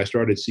 years ago, I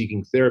started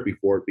seeking therapy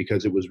for it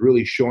because it was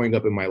really showing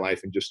up in my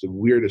life in just the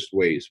weirdest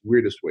ways,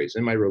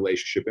 in my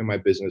relationship, in my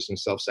business, and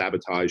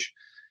self-sabotage.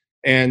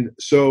 And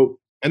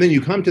then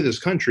you come to this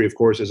country, of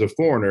course, as a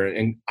foreigner,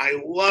 and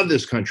I love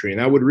this country,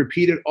 and I would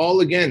repeat it all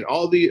again,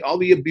 all the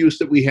abuse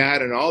that we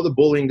had and all the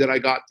bullying that I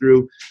got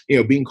through,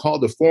 being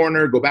called a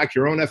foreigner, go back to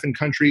your own effing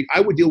country. I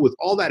would deal with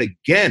all that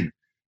again.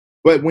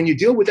 But when you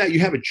deal with that, you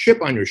have a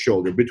chip on your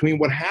shoulder between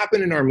what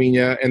happened in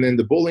Armenia and then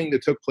the bullying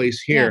that took place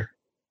here.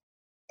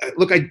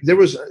 Look, there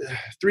was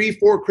 3,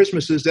 4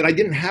 Christmases that I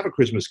didn't have a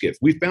Christmas gift.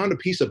 We found a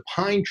piece of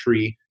pine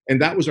tree,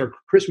 and that was our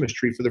Christmas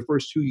tree for the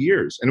first 2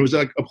 years. And it was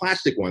like a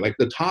plastic one, like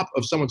the top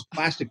of someone's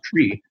plastic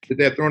tree that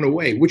they had thrown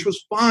away, which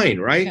was fine,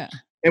 right? Yeah.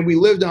 And we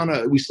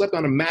slept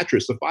on a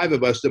mattress, the 5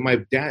 of us,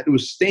 that it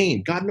was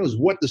stained. God knows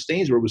what the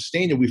stains were. It was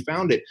stained, and we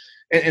found it.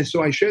 And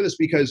so I share this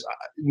because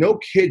no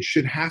kid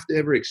should have to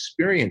ever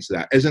experience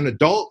that. As an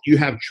adult, you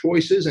have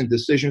choices and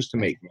decisions to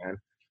make, man.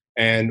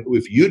 And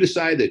if you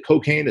decide that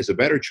cocaine is a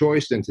better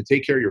choice than to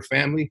take care of your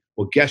family,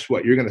 well, guess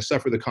what? You're going to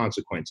suffer the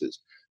consequences.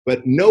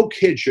 But no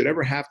kid should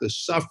ever have to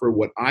suffer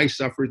what I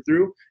suffered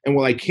through. And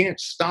while I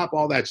can't stop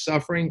all that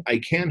suffering, I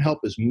can help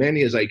as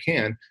many as I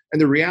can. And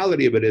the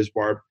reality of it is,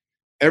 Barb,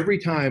 every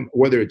time,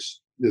 whether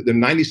it's the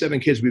 97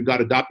 kids we've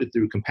got adopted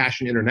through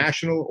Compassion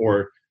International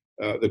or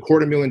the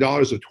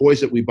 $250,000 of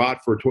toys that we bought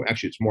for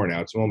actually it's more now.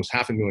 It's almost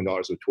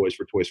 $500,000 of toys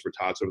for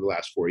Tots over the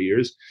last 4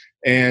 years.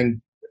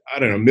 And I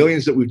don't know,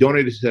 millions that we've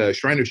donated to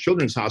Shriners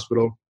Children's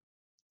Hospital.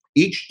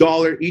 Each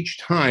dollar, each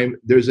time,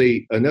 there's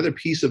another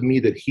piece of me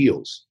that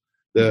heals.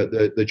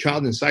 The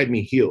child inside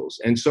me heals.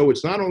 And so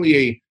it's not only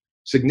a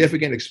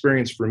significant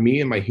experience for me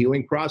in my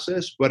healing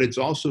process, but it's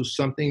also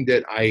something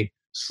that I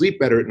sleep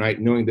better at night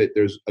knowing that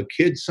there's a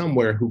kid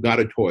somewhere who got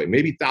a toy,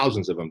 maybe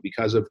thousands of them,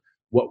 because of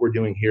what we're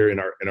doing here in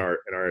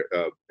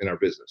our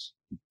business.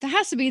 That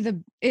has to be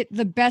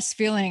the best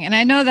feeling. And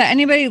I know that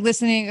anybody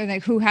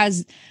listening who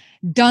has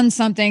done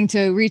something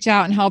to reach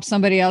out and help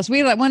somebody else.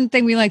 One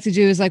thing we like to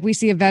do is we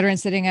see a veteran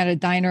sitting at a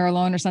diner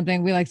alone or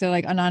something. We like to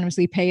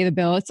anonymously pay the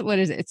bill. What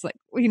is it? It's like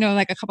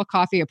a cup of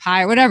coffee, a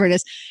pie, or whatever it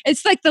is.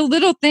 It's like the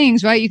little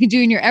things, right? You can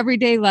do in your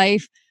everyday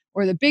life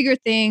or the bigger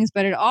things,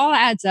 but it all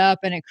adds up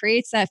and it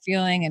creates that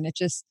feeling. And it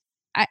just,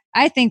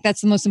 I think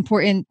that's the most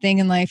important thing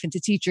in life, and to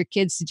teach your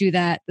kids to do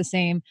that the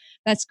same.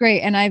 That's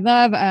great. And I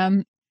love,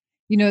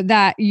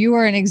 that you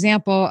are an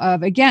example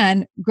of,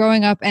 again,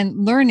 growing up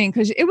and learning,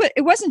 because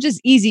it wasn't just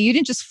easy. You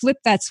didn't just flip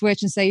that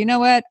switch and say, you know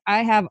what,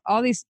 I have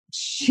all these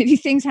shitty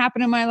things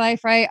happen in my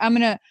life, right? I'm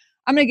going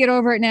to get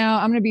over it now.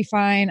 I'm going to be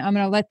fine. I'm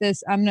going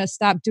to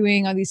stop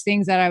doing all these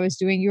things that I was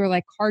doing. You were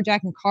like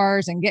carjacking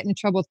cars and getting in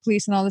trouble with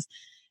police and all this.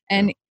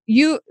 And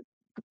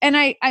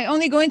I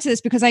only go into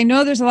this because I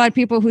know there's a lot of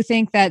people who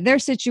think that their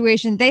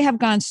situation, they have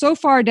gone so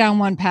far down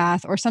one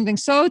path, or something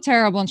so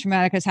terrible and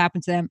traumatic has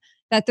happened to them,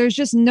 that there's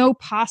just no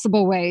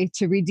possible way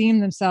to redeem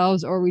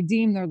themselves or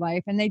redeem their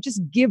life, and they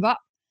just give up.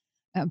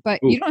 But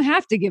you don't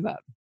have to give up.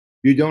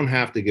 You don't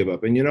have to give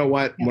up. And you know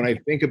what? Yeah. When I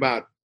think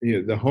about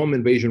the home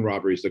invasion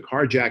robberies, the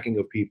carjacking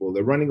of people,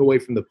 the running away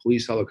from the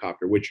police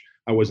helicopter, which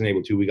I wasn't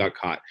able to, we got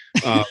caught.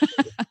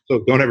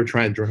 So don't ever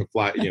try and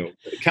fly.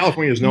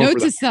 California is known for that.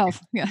 Note to self.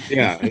 Yeah.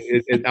 Yeah.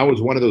 I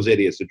was one of those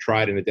idiots that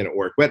tried and it didn't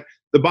work. But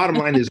the bottom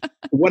line is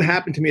what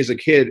happened to me as a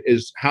kid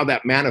is how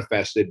that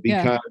manifested,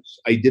 because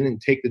I didn't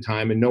take the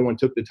time, and no one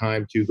took the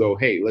time to go,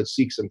 hey, let's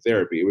seek some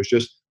therapy. It was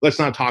just, let's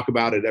not talk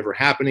about it ever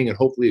happening, and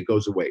hopefully it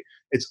goes away.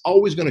 It's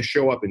always going to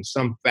show up in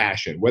some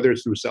fashion, whether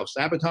it's through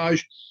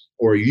self-sabotage,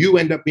 or you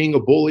end up being a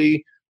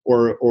bully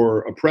or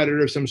a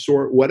predator of some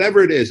sort.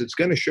 Whatever it is, it's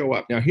going to show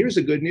up. Now, here's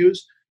the good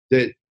news,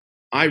 that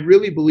I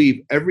really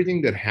believe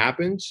everything that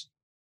happens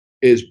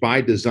is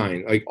by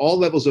design. Like all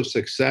levels of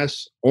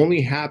success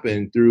only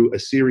happen through a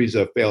series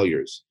of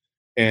failures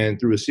and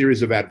through a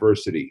series of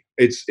adversity.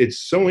 It's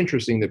so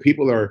interesting that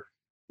people are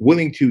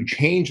willing to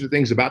change the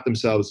things about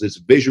themselves that's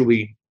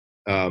visually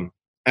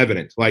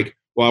evident. Like,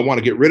 well, I want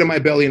to get rid of my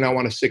belly and I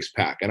want a six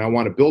pack and I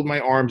want to build my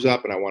arms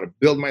up and I want to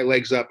build my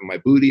legs up and my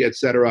booty,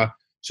 etc.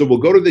 So we'll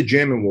go to the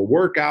gym and we'll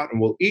work out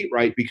and we'll eat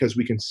right because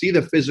we can see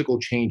the physical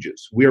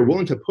changes. We are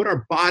willing to put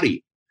our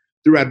body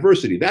through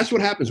adversity. That's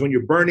what happens when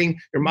you're burning,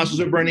 your muscles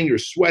are burning, you're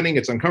sweating,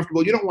 it's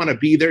uncomfortable. You don't want to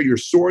be there. You're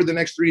sore the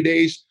next 3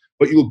 days,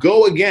 but you'll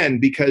go again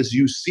because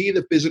you see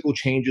the physical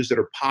changes that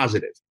are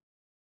positive.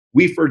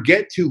 We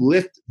forget to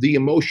lift the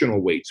emotional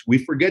weights. We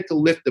forget to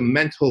lift the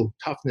mental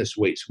toughness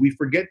weights. We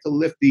forget to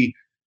lift the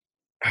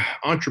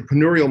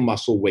entrepreneurial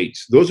muscle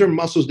weights. Those are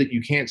muscles that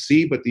you can't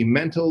see, but the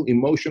mental,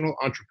 emotional,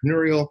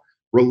 entrepreneurial,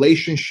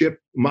 relationship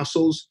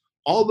muscles,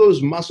 all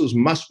those muscles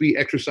must be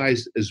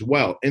exercised as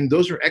well. And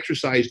those are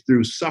exercised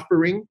through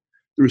suffering,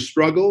 through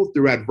struggle,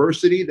 through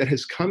adversity that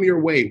has come your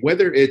way,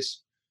 whether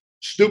it's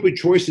stupid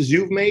choices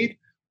you've made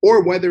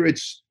or whether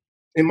it's,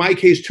 in my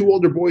case, two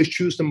older boys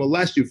choose to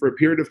molest you for a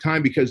period of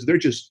time because they're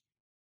just,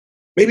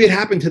 maybe it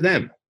happened to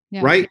them,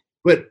 right?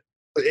 But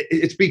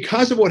it's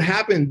because of what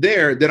happened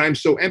there that I'm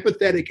so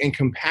empathetic and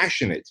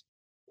compassionate.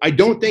 I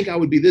don't think I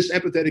would be this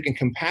empathetic and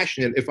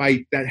compassionate if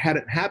that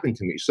hadn't happened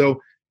to me. So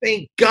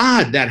thank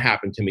God that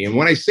happened to me. And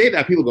when I say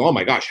that, people go, oh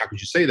my gosh, how could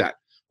you say that?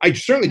 I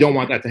certainly don't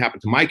want that to happen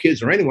to my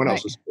kids or anyone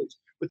else's kids.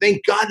 But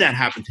thank God that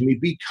happened to me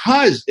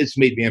because it's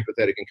made me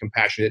empathetic and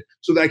compassionate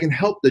so that I can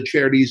help the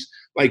charities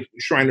like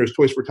Shriners,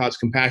 Toys for Tots,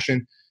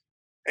 Compassion.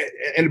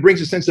 And it brings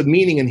a sense of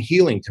meaning and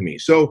healing to me.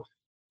 So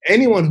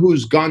anyone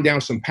who's gone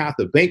down some path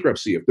of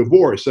bankruptcy, of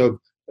divorce, of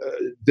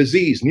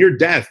disease, near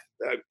death,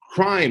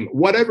 crime,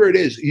 whatever it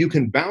is, you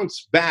can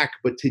bounce back.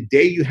 But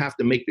today you have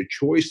to make the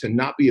choice to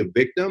not be a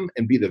victim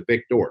and be the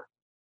victor.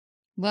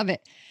 Love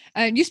it.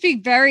 You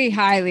speak very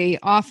highly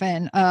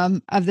often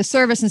of the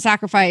service and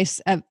sacrifice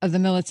of the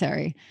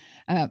military.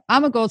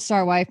 I'm a Gold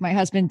Star wife. My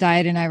husband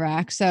died in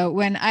Iraq. So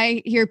when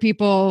I hear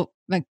people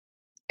like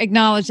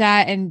acknowledge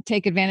that and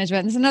take advantage of it,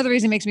 and it's another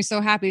reason it makes me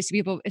so happy to see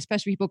people,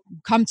 especially people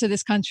come to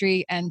this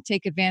country and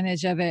take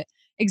advantage of it.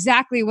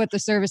 Exactly what the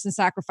service and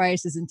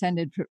sacrifice is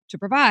intended to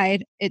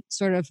provide. It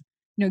sort of,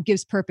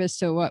 gives purpose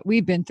to what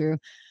we've been through.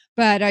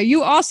 But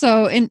you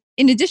also, in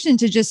addition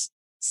to just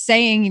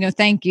saying,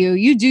 thank you,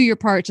 you do your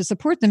part to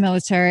support the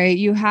military.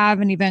 You have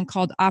an event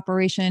called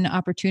Operation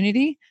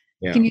Opportunity.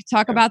 Yeah. Can you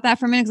talk about that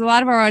for a minute? Because a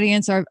lot of our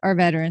audience are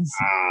veterans.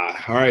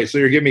 All right. So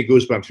you're giving me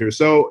goosebumps here.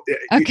 So,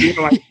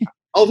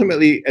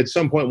 ultimately, at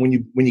some point when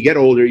you get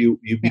older, you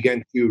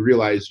begin to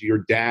realize your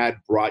dad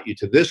brought you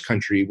to this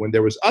country when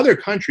there was other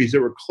countries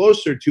that were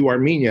closer to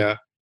Armenia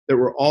that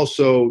were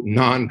also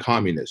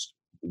non-communist.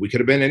 We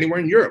could have been anywhere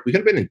in Europe. We could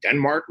have been in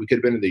Denmark. We could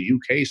have been in the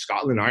UK,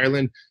 Scotland,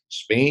 Ireland,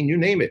 Spain, you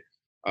name it.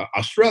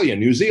 Australia,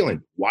 New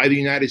Zealand. Why the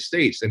United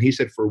States? And he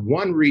said for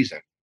one reason,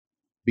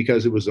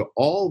 because it was an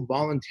all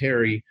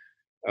voluntary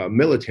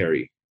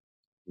military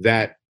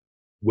that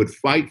would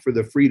fight for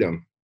the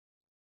freedom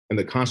and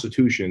the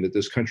Constitution that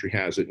this country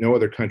has, that no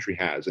other country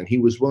has. And he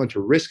was willing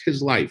to risk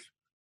his life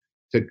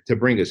to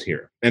bring us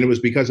here. And it was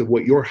because of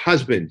what your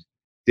husband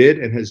did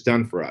and has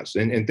done for us.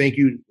 And thank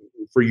you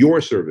for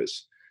your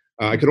service.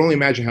 I could only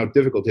imagine how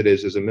difficult it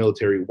is as a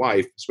military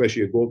wife,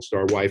 especially a Gold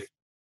Star wife.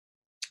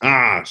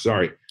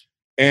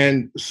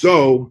 And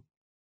so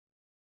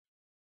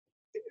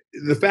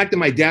the fact that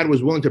my dad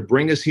was willing to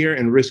bring us here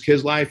and risk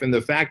his life, and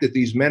the fact that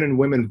these men and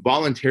women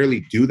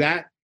voluntarily do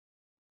that,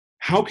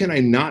 how can I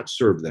not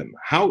serve them?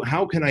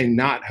 How can I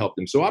not help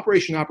them? So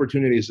Operation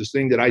Opportunity is this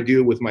thing that I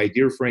do with my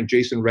dear friend,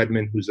 Jason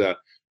Redman, who's a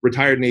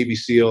retired Navy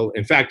SEAL.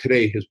 In fact,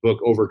 today his book,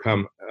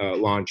 Overcome,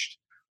 launched,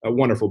 a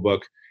wonderful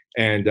book.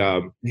 And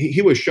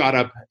he was shot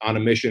up on a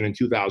mission in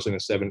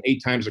 2007,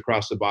 8 times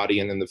across the body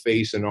and in the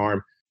face and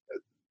arm,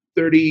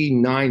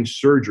 39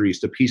 surgeries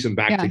to piece him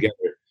back together.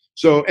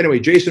 So anyway,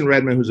 Jason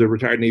Redman, who's a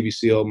retired Navy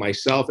SEAL,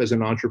 myself as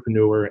an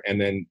entrepreneur,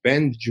 and then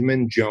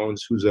Benjamin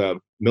Jones, who's a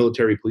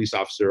military police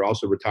officer,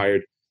 also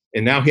retired.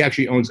 And now he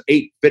actually owns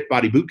 8 Fit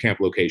Body Boot Camp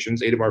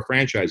locations, 8 of our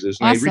franchises.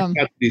 And awesome. I reached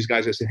out to these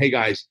guys. I said, hey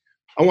guys,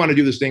 I want to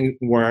do this thing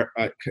where,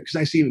 because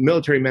I see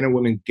military men and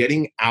women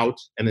getting out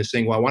and they're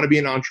saying, well, I want to be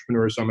an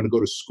entrepreneur, so I'm going to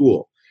go to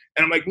school.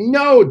 And I'm like,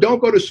 no,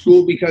 don't go to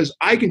school because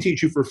I can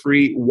teach you for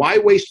free. Why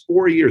waste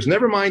 4 years?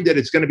 Never mind that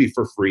it's going to be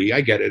for free. I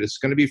get it. It's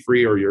going to be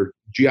free, or your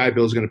GI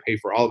Bill is going to pay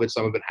for all of it,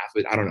 some of it, half of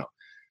it. I don't know.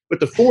 But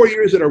the 4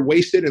 years that are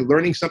wasted in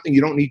learning something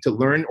you don't need to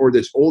learn, or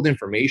this old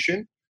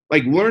information,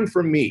 like, learn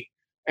from me.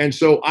 And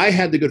so I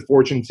had the good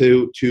fortune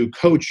to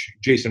coach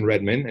Jason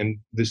Redman. And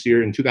this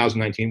year in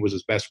 2019 was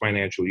his best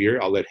financial year.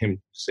 I'll let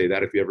him say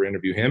that if you ever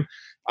interview him.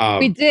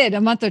 We did a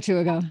month or 2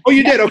 ago. Oh,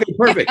 you did? Okay,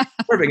 perfect.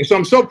 Perfect. So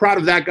I'm so proud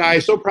of that guy.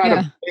 So proud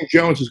of Ben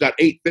Jones, who's got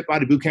 8 Fit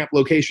Body Bootcamp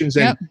locations.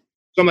 And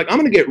so I'm like, I'm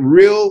going to get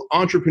real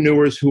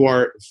entrepreneurs who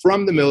are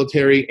from the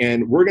military,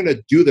 and we're going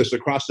to do this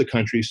across the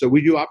country. So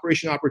we do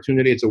Operation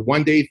Opportunity. It's a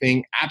one-day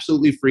thing,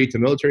 absolutely free to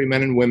military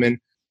men and women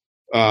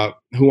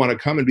who want to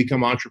come and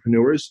become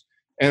entrepreneurs.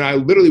 And I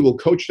literally will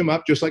coach them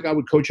up just like I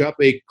would coach up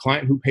a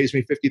client who pays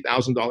me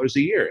 $50,000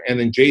 a year. And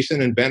then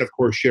Jason and Ben, of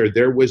course, share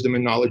their wisdom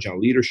and knowledge on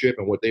leadership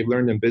and what they've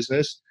learned in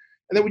business.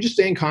 And then we just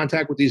stay in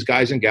contact with these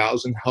guys and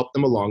gals and help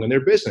them along in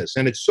their business.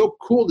 And it's so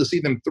cool to see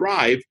them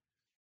thrive,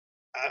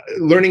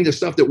 learning the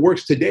stuff that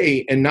works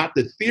today and not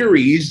the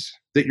theories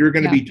that you're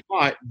going to be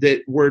taught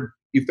that were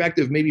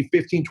effective maybe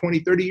 15, 20,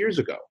 30 years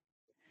ago.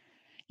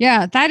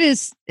 Yeah, that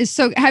is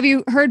so. Have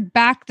you heard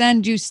back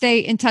then? Do you stay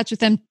in touch with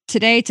them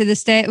today to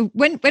this day?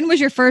 When was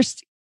your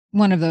first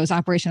one of those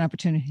Operation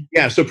Opportunity?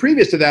 Yeah, so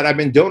previous to that, I've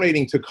been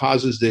donating to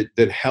causes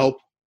that help,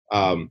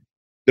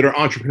 that are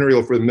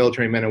entrepreneurial for the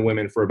military men and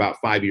women for about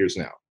 5 years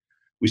now.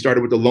 We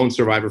started with the Lone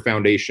Survivor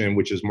Foundation,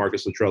 which is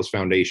Marcus Luttrell's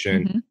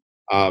foundation.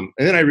 And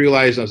then I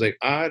realized, I was like,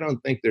 I don't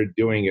think they're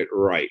doing it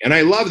right. And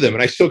I love them,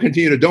 and I still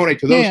continue to donate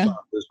to those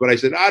causes. But I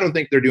said, I don't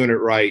think they're doing it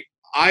right.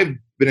 I've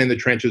been in the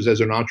trenches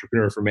as an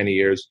entrepreneur for many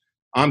years.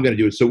 I'm going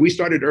to do it. So we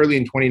started early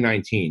in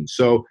 2019.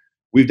 So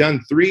we've done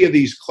 3 of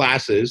these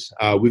classes.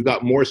 We've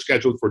got more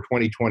scheduled for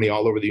 2020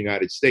 all over the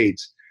United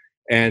States.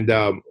 And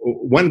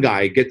one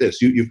guy, get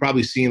this, you've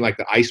probably seen like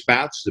the ice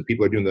baths that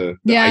people are doing the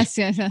yes,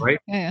 ice baths, right?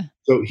 Yeah.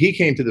 So he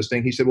came to this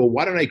thing. He said, well,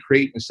 why don't I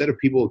create, instead of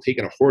people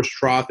taking a horse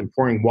trough and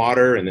pouring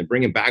water and then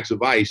bringing bags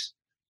of ice,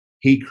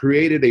 he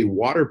created a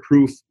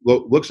waterproof,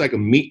 looks like a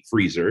meat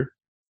freezer,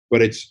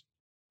 but it's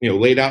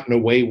laid out in a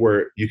way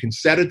where you can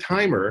set a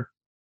timer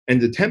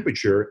and the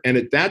temperature. And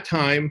at that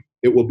time,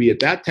 it will be at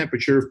that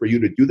temperature for you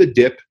to do the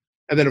dip.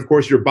 And then, of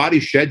course, your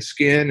body sheds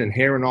skin and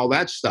hair and all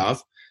that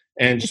stuff.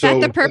 And is that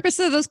the purpose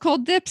of those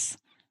cold dips?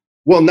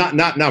 Well, not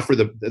for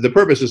the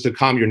purpose is to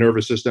calm your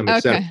nervous system,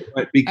 etc.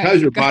 But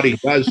because your body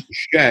does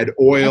shed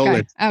oil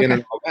and skin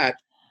and all that,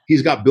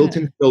 he's got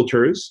built-in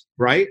filters,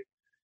 right?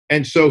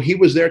 And so he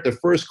was there at the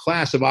first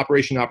class of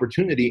Operation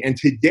Opportunity. And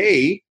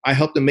today I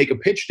helped him make a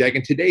pitch deck.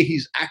 And today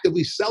he's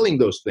actively selling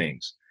those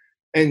things.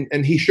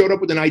 And he showed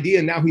up with an idea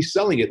and now he's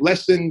selling it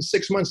less than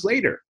 6 months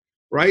later,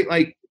 right?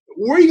 Like,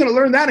 where are you going to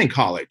learn that in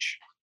college?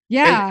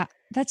 Yeah,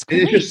 that's great.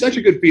 And it's just such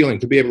a good feeling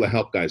to be able to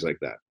help guys like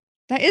that.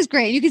 That is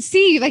great. You can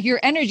see like your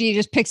energy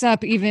just picks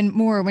up even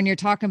more when you're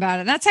talking about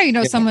it. That's how you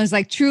know someone's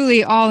like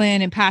truly all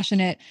in and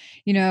passionate,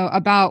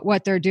 about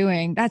what they're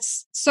doing.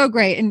 That's so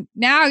great. And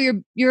now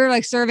you're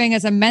like serving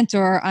as a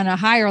mentor on a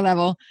higher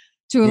level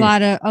to a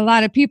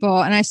lot of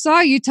people. And I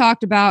saw you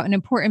talked about an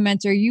important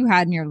mentor you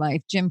had in your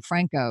life, Jim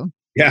Franco.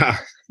 Yeah.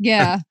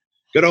 Yeah.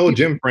 Good old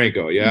Jim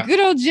Franco. Yeah. Good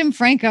old Jim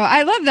Franco.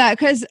 I love that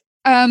because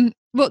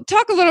we'll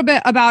talk a little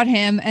bit about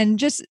him and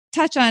just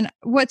touch on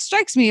what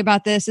strikes me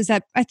about this is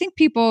that I think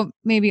people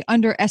maybe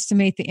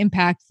underestimate the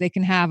impact they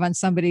can have on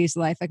somebody's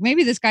life. Like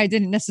maybe this guy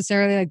didn't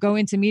necessarily go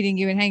into meeting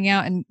you and hanging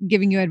out and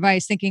giving you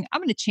advice thinking, I'm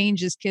going to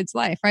change this kid's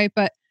life, right?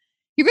 But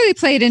he really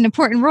played an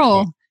important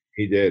role.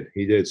 He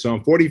did. So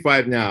I'm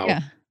 45 now.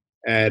 Yeah.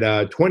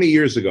 At 20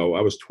 years ago,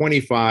 I was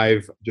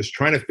 25, just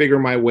trying to figure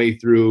my way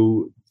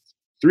through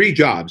 3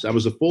 jobs. I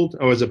was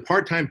a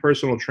part-time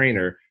personal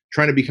trainer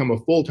trying to become a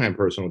full-time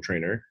personal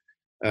trainer.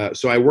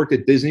 So I worked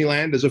at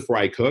Disneyland as a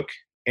fry cook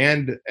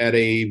and at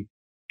a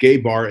gay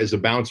bar as a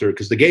bouncer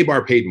because the gay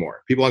bar paid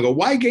more. People go,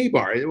 why gay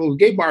bar? Well,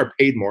 gay bar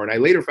paid more. And I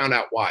later found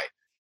out why.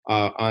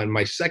 On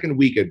my second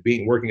week of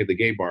working at the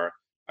gay bar,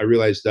 I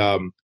realized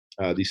the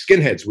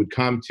skinheads would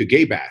come to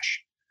Gay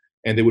Bash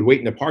and they would wait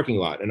in the parking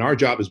lot. And our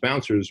job as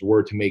bouncers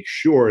were to make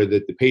sure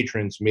that the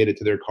patrons made it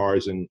to their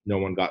cars and no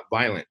one got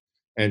violent.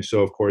 And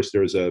so, of course,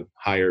 there's a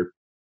higher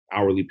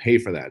hourly pay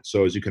for that.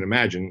 So as you can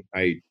imagine,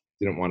 I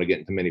didn't want to get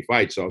into many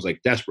fights. So I was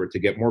like desperate to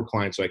get more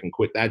clients so I can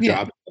quit that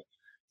job,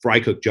 fry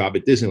cook job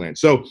at Disneyland.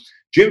 So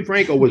Jim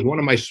Franco was one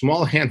of my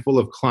small handful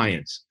of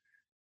clients,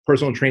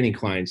 personal training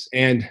clients.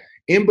 And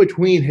in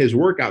between his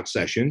workout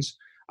sessions,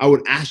 I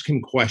would ask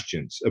him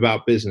questions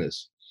about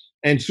business.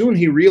 And soon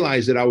he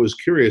realized that I was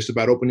curious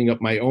about opening up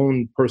my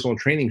own personal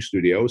training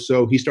studio.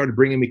 So he started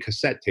bringing me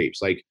cassette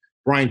tapes like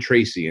Brian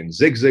Tracy and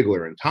Zig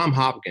Ziglar and Tom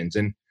Hopkins.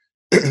 And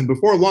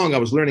before long, I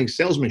was learning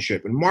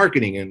salesmanship and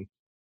marketing and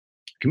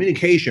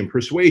communication,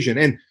 persuasion,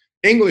 and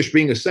English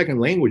being a second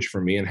language for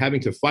me and having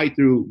to fight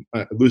through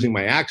losing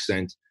my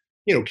accent,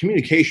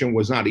 communication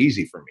was not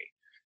easy for me.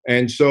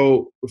 And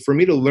so for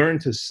me to learn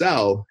to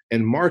sell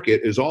and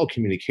market is all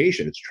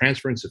communication. It's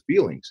transference of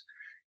feelings.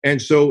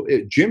 And so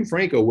Jim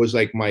Franco was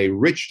like my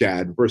rich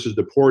dad versus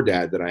the poor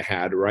dad that I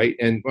had, right?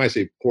 And when I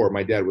say poor,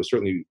 my dad was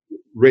certainly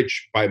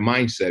rich by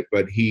mindset,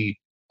 but he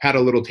had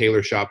a little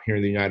tailor shop here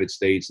in the United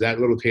States. That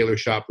little tailor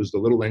shop was the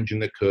little engine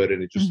that could,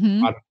 and it just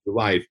got into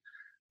life.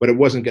 But it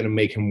wasn't going to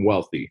make him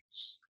wealthy.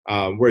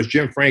 Whereas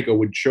Jim Franco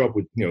would show up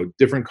with,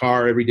 different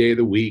car every day of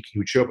the week. He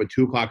would show up at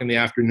 2:00 in the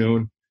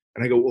afternoon.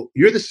 And I go, well,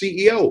 you're the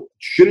CEO.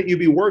 Shouldn't you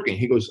be working?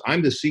 He goes,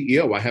 I'm the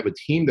CEO. I have a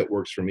team that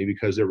works for me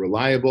because they're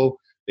reliable.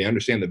 They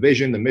understand the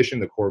vision, the mission,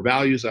 the core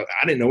values. I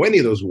didn't know any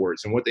of those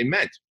words and what they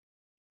meant.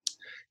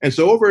 And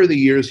so over the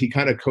years, he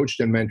kind of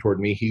coached and mentored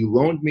me. He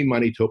loaned me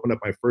money to open up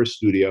my first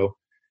studio.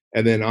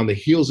 And then on the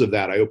heels of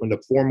that, I opened up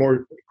 4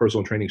 more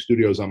personal training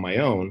studios on my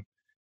own.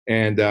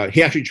 And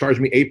he actually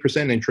charged me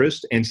 8%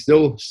 interest and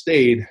still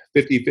stayed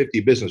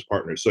 50-50 business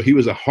partners. So he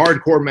was a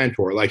hardcore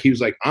mentor. Like, he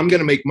was like, I'm going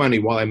to make money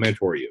while I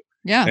mentor you.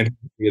 Yeah. And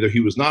he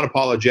was not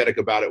apologetic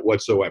about it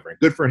whatsoever. And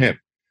good for him.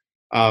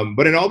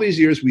 But in all these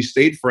years, we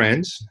stayed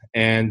friends,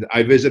 and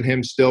I visit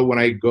him still when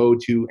I go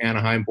to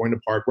Anaheim, Boynton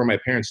Park, where my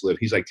parents live.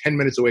 He's like 10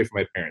 minutes away from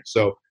my parents.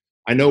 So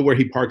I know where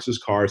he parks his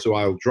car. So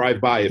I'll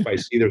drive by. If I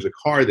see there's a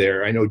car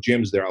there, I know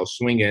Jim's there. I'll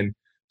swing in,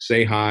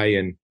 say hi.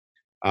 And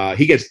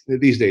he gets,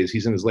 these days,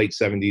 he's in his late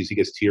 70s. He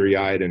gets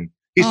teary-eyed, and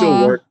he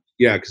still works.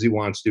 Yeah, because he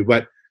wants to.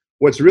 But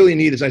what's really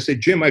neat is I say,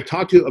 Jim, I've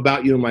talked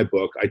about you in my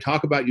book. I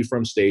talk about you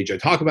from stage. I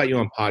talk about you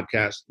on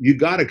podcasts. You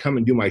got to come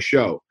and do my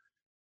show.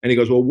 And he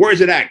goes, well,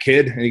 where's it at,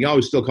 kid? And he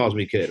always still calls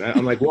me kid.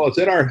 I'm like, well, it's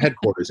at our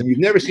headquarters. And you've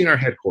never seen our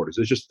headquarters.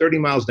 It's just 30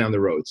 miles down the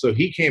road. So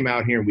he came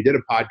out here and we did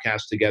a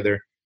podcast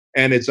together.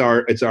 And it's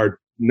our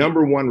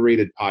number one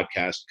rated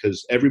podcast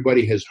because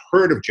everybody has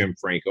heard of Jim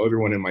Franco,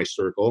 everyone in my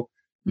circle.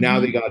 Mm-hmm. Now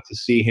they got to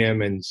see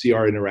him and see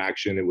our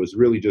interaction. It was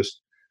really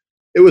just,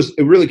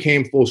 it really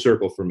came full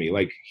circle for me.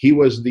 Like, he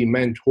was the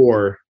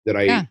mentor that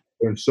I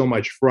learned so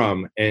much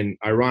from. And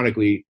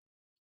ironically,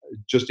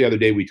 just the other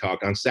day we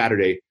talked on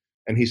Saturday,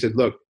 and he said,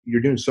 look, you're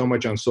doing so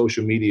much on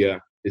social media.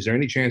 Is there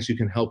any chance you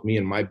can help me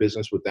in my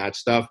business with that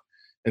stuff?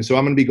 And so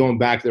I'm going to be going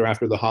back there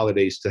after the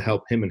holidays to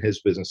help him and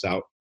his business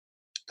out.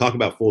 Talk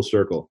about full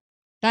circle.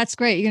 That's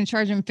great. You're going to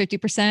charge him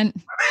 50%?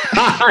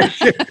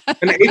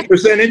 An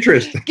 8%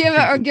 interest. Give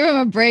him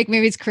a break.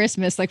 Maybe it's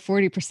Christmas, like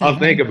 40%. I'll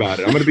think about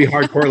it. I'm going to be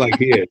hardcore like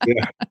he is.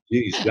 Yeah.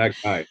 Jeez, that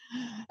guy.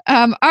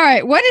 All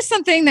right. What is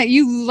something that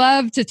you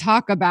love to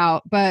talk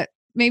about, but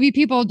maybe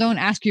people don't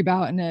ask you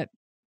about in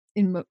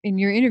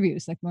your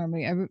interviews, like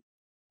normally? You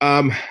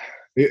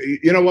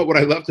know what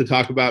I love to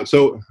talk about?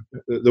 So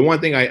the one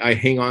thing I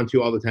hang on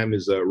to all the time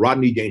is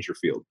Rodney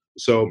Dangerfield.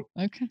 So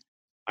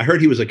I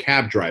heard he was a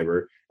cab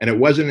driver, and it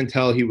wasn't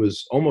until he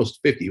was almost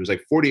 50, he was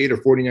like 48 or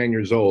 49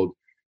 years old,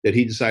 that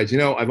he decides,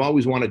 I've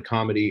always wanted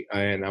comedy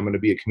and I'm going to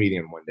be a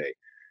comedian one day.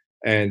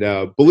 And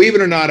believe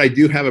it or not, I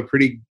do have a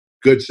pretty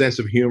good sense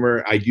of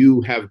humor. I do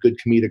have good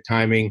comedic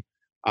timing.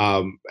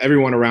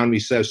 Everyone around me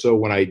says so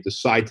when I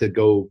decide to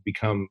go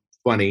become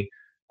funny.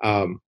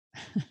 And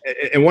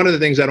one of the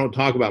things I don't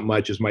talk about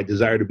much is my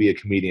desire to be a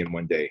comedian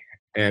one day.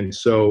 And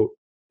so,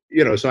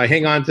 so I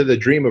hang on to the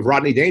dream of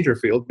Rodney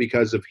Dangerfield,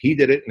 because if he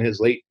did it in his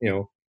late,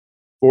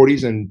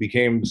 40s and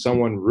became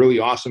someone really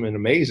awesome and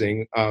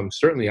amazing,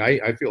 certainly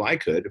I feel I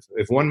could.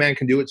 If one man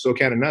can do it, so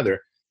can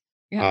another.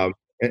 Yeah.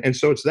 And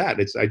so it's that.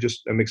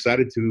 I'm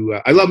excited to,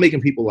 I love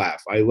making people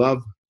laugh. I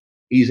love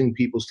easing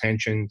people's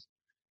tension,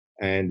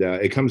 and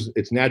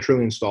it's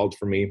naturally installed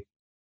for me.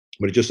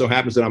 But it just so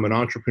happens that I'm an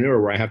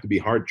entrepreneur where I have to be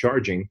hard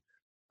charging.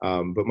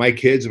 But my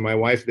kids and my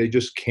wife, they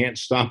just can't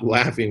stop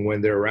laughing when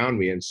they're around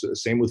me. And so,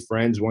 same with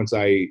friends. Once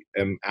I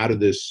am out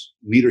of this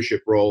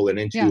leadership role and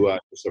into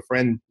just a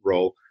friend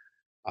role.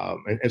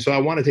 And so I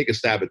want to take a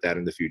stab at that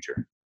in the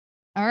future.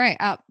 All right.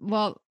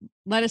 Well,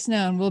 let us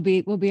know, and we'll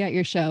be at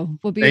your show.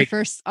 We'll be your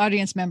first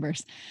audience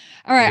members.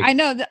 All right. I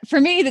know that for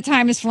me, the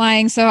time is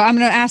flying. So I'm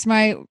going to ask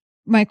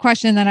my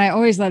question that I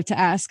always love to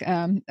ask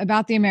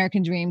about the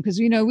American dream, because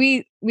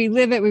we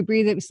live it, we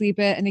breathe it, we sleep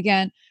it. And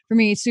again, for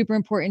me, it's super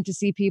important to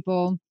see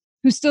people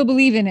who still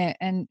believe in it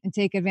and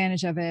take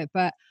advantage of it.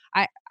 But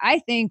I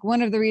think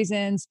one of the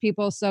reasons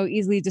people so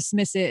easily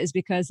dismiss it is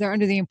because they're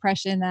under the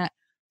impression that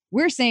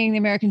we're saying the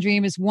American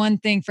dream is one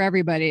thing for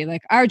everybody.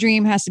 Like, our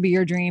dream has to be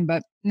your dream,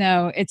 but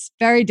no, it's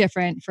very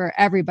different for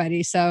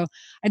everybody. So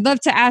I'd love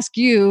to ask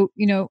you,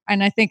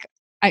 and I think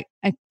I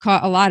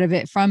caught a lot of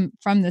it from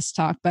this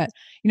talk, but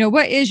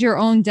what is your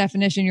own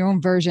definition, your own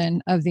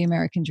version of the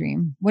American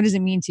dream? What does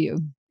it mean to you?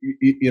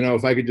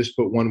 If I could just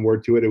put one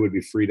word to it, it would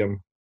be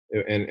freedom,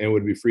 and it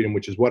would be freedom,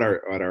 which is what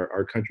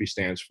our country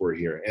stands for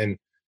here. And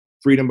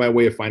freedom by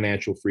way of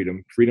financial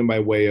freedom, freedom by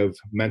way of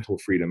mental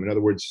freedom. In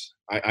other words,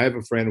 I have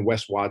a friend,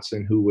 Wes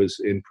Watson, who was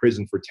in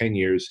prison for 10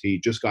 years.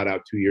 He just got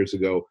out 2 years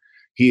ago.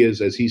 He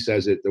is, as he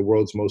says it, the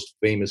world's most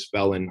famous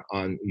felon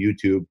on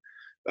YouTube.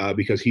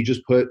 Because he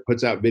just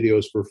puts out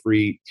videos for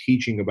free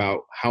teaching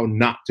about how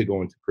not to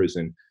go into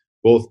prison,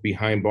 both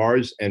behind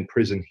bars and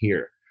prison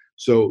here.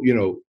 So,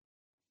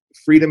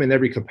 freedom in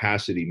every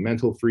capacity: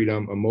 mental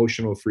freedom,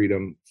 emotional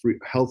freedom,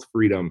 health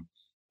freedom,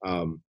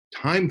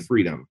 time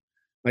freedom.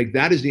 Like,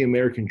 that is the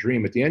American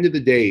dream. At the end of the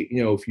day,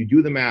 if you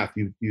do the math,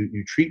 you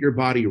treat your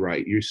body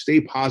right, you stay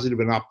positive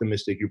and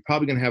optimistic, you're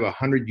probably going to have a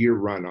 100-year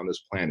run on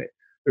this planet.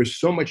 There's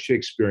so much to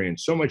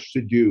experience, so much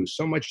to do,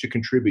 so much to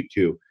contribute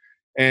to.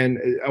 And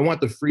I want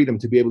the freedom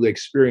to be able to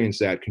experience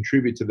that,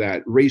 contribute to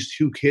that, raise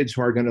 2 kids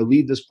who are going to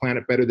leave this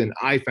planet better than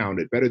I found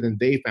it, better than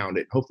they found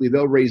it. Hopefully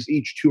they'll raise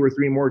each 2 or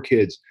 3 more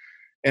kids.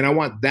 And I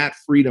want that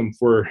freedom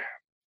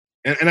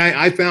and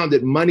I found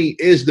that money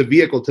is the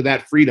vehicle to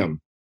that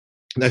freedom.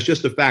 That's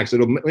just a fact. So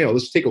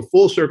let's take a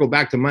full circle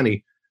back to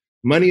money.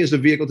 Money is the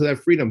vehicle to that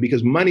freedom,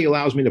 because money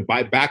allows me to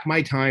buy back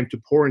my time to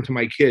pour into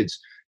my kids,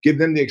 give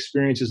them the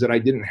experiences that I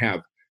didn't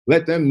have.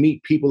 Let them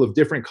meet people of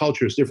different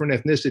cultures, different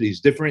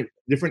ethnicities, different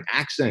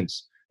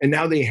accents. And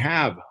now they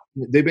have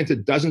they've been to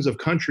dozens of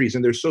countries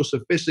and they're so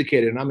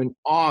sophisticated and I'm in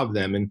awe of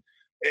them. And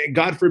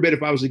God forbid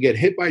if I was to get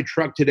hit by a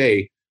truck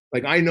today,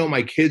 like I know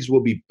my kids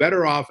will be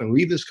better off and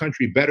leave this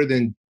country better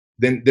than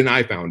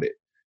I found it.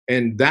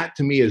 And that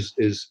to me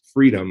is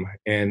freedom.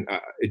 And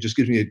it just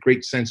gives me a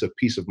great sense of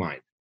peace of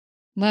mind.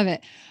 Love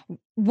it.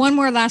 One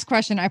more last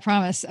question, I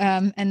promise.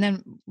 And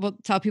then we'll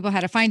tell people how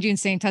to find you and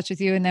stay in touch with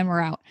you, and then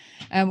we're out.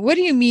 What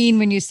do you mean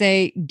when you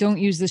say don't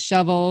use the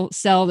shovel,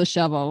 sell the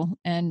shovel,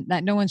 and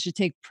that no one should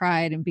take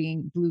pride in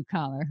being blue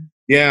collar?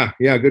 Yeah,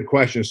 good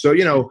question. So,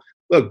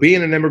 look,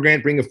 being an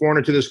immigrant, being a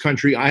foreigner to this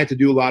country, I had to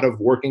do a lot of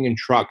working in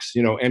trucks,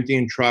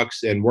 emptying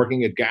trucks and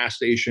working at gas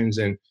stations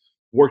and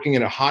working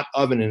in a hot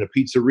oven in a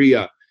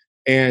pizzeria.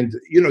 And,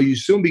 you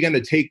soon begin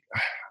to take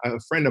a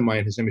friend of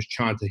mine, his name is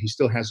Chanta. He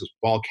still has this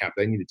ball cap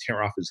that I need to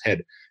tear off his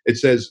head. It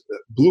says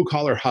blue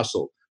collar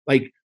hustle.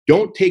 Like,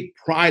 don't take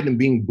pride in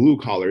being blue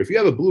collar. If you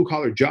have a blue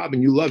collar job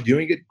and you love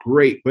doing it,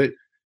 great. But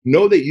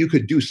know that you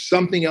could do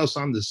something else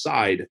on the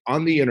side,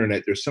 on the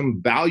internet. There's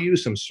some value,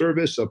 some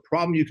service, a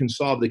problem you can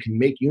solve that can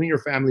make you and your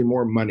family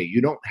more money.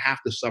 You don't have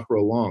to suffer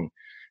along.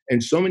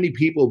 And so many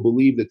people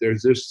believe that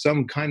there's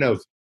some kind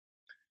of,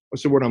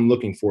 what's the word I'm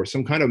looking for?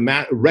 Some kind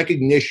of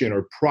recognition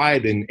or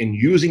pride in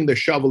using the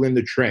shovel in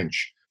the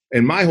trench.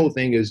 And my whole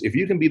thing is, if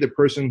you can be the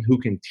person who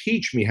can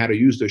teach me how to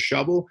use the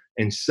shovel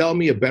and sell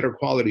me a better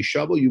quality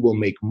shovel, you will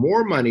make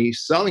more money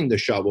selling the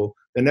shovel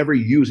than ever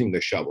using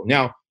the shovel.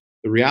 Now,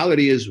 the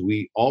reality is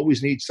we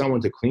always need someone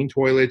to clean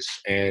toilets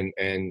and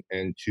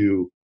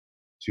to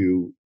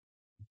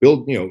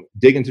build,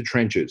 dig into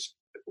trenches.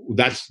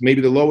 That's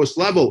maybe the lowest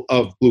level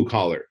of blue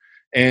collar.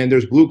 And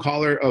there's blue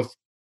collar of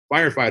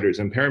firefighters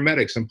and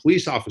paramedics and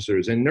police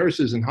officers and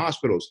nurses and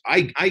hospitals.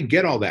 I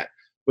get all that.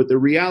 But the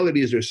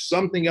reality is there's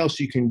something else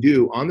you can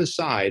do on the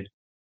side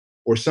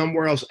or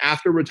somewhere else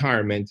after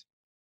retirement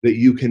that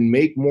you can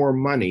make more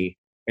money.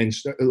 And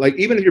like,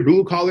 even if you're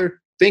blue collar,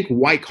 think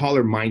white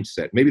collar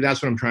mindset. Maybe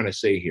that's what I'm trying to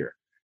say here.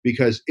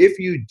 Because if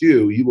you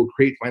do, you will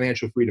create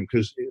financial freedom,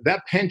 because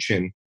that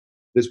pension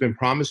that's been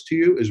promised to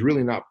you is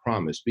really not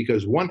promised,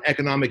 because one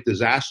economic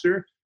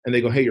disaster and they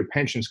go, hey, your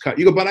pension's cut.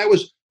 You go, but I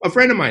was a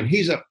friend of mine.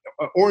 He's a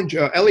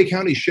LA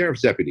County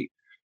Sheriff's deputy.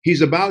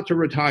 He's about to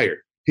retire.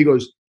 He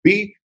goes,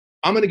 B,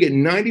 I'm going to get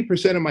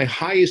 90% of my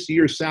highest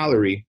year's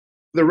salary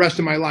for the rest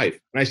of my life.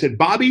 And I said,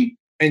 Bobby,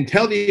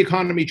 until the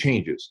economy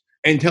changes,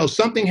 until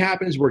something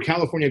happens where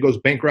California goes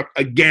bankrupt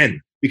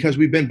again, because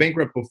we've been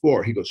bankrupt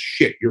before. He goes,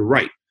 shit, you're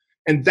right.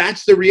 And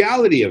that's the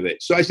reality of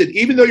it. So I said,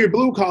 even though you're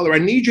blue collar, I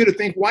need you to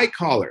think white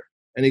collar.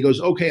 And he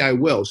goes, okay, I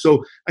will.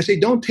 So I say,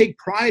 don't take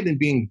pride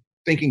in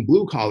thinking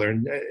blue collar,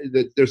 and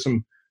that there's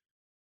some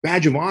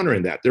badge of honor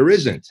in that. There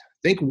isn't.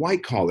 Think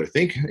white collar.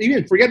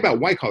 Even forget about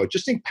white collar.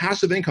 Just think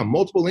passive income,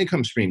 multiple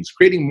income streams,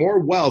 creating more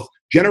wealth,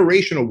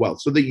 generational wealth,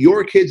 so that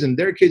your kids and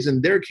their kids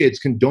and their kids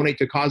can donate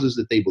to causes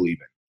that they believe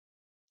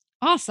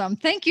in. Awesome.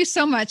 Thank you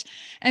so much.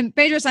 And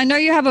Bedros, I know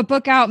you have a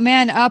book out,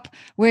 Man Up,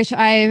 which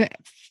I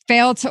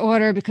failed to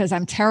order because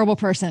I'm a terrible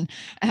person.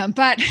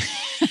 But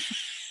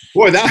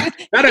boy, that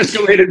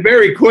escalated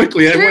very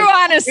quickly. True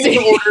honesty.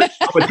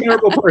 I'm a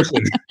terrible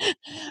person.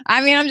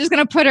 I mean, I'm just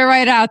going to put it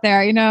right out there.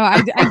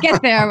 I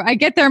get there. I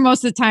get there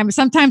most of the time.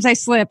 Sometimes I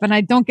slip and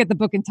I don't get the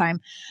book in time.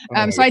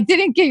 So I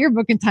didn't get your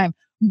book in time,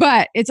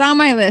 but it's on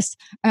my list.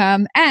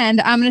 And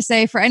I'm going to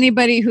say, for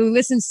anybody who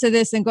listens to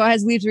this and go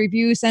ahead, leaves a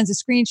review, sends a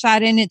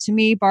screenshot in it to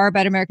me,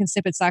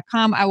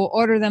 barb@americansnippets.com, I will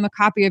order them a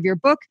copy of your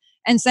book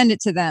and send it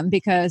to them,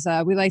 because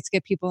we like to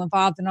get people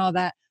involved and all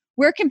that.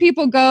 Where can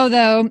people go,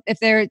 though, if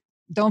they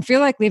don't feel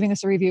like leaving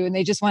us a review and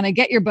they just want to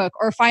get your book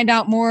or find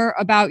out more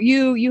about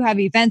you? You have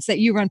events that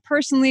you run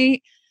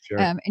personally. Sure.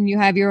 And you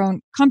have your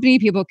own company.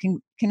 People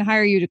can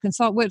hire you to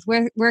consult with.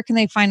 Where can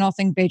they find all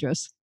things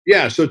Bedros?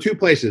 Yeah, so 2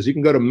 places. You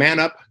can go to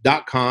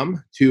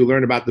manup.com to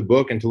learn about the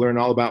book and to learn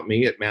all about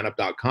me at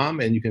manup.com.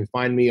 And you can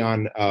find me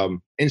on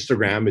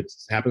Instagram. It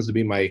happens to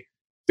be my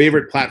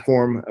favorite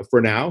platform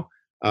for now.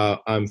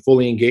 I'm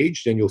fully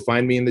engaged, and you'll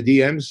find me in the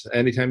DMs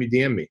anytime you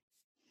DM me.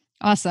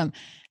 Awesome.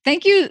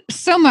 Thank you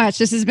so much.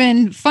 This has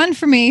been fun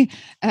for me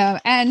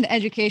and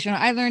educational.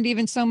 I learned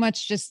even so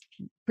much just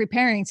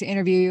preparing to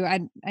interview you.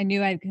 I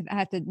knew I'd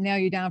have to nail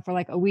you down for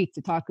like a week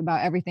to talk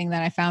about everything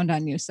that I found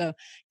on you. So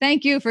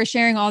thank you for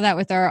sharing all that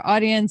with our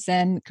audience,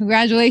 and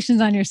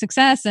congratulations on your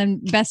success, and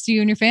best to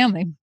you and your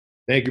family.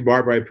 Thank you,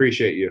 Barbara. I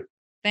appreciate you.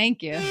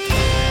 Thank you.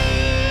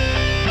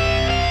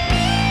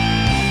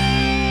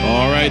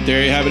 All right,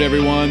 there you have it,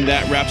 everyone.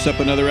 That wraps up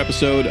another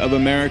episode of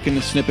American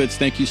Snippets.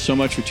 Thank you so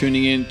much for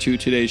tuning in to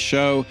today's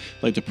show.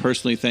 I'd like to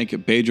personally thank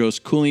Bedros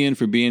Keuilian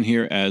for being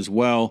here as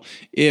well.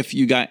 If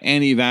you got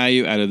any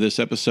value out of this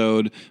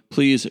episode,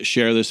 please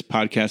share this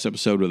podcast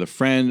episode with a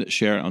friend,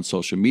 share it on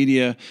social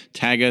media,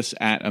 tag us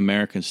at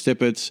American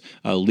Snippets,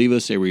 leave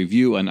us a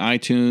review on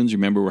iTunes.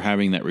 Remember, we're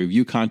having that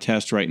review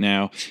contest right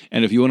now.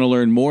 And if you want to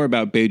learn more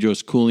about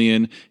Bedros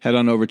Keuilian, head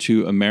on over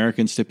to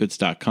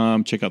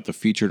americansnippets.com. Check out the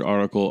featured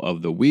article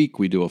of the week.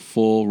 We do a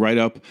full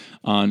write-up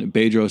on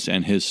Bedros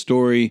and his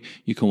story.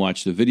 You can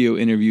watch the video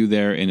interview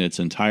there in its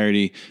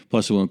entirety.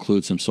 Plus, we'll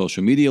include some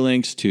social media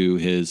links to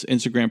his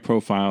Instagram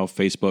profile,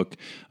 Facebook,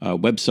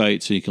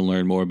 website, so you can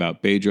learn more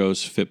about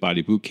Bedros, Fit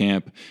Body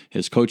Bootcamp,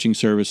 his coaching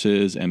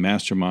services and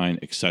mastermind,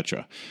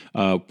 etc.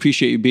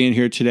 Appreciate you being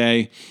here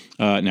today.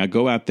 Now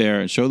go out there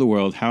and show the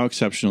world how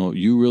exceptional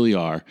you really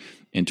are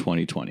in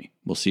 2020.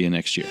 We'll see you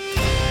next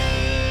year.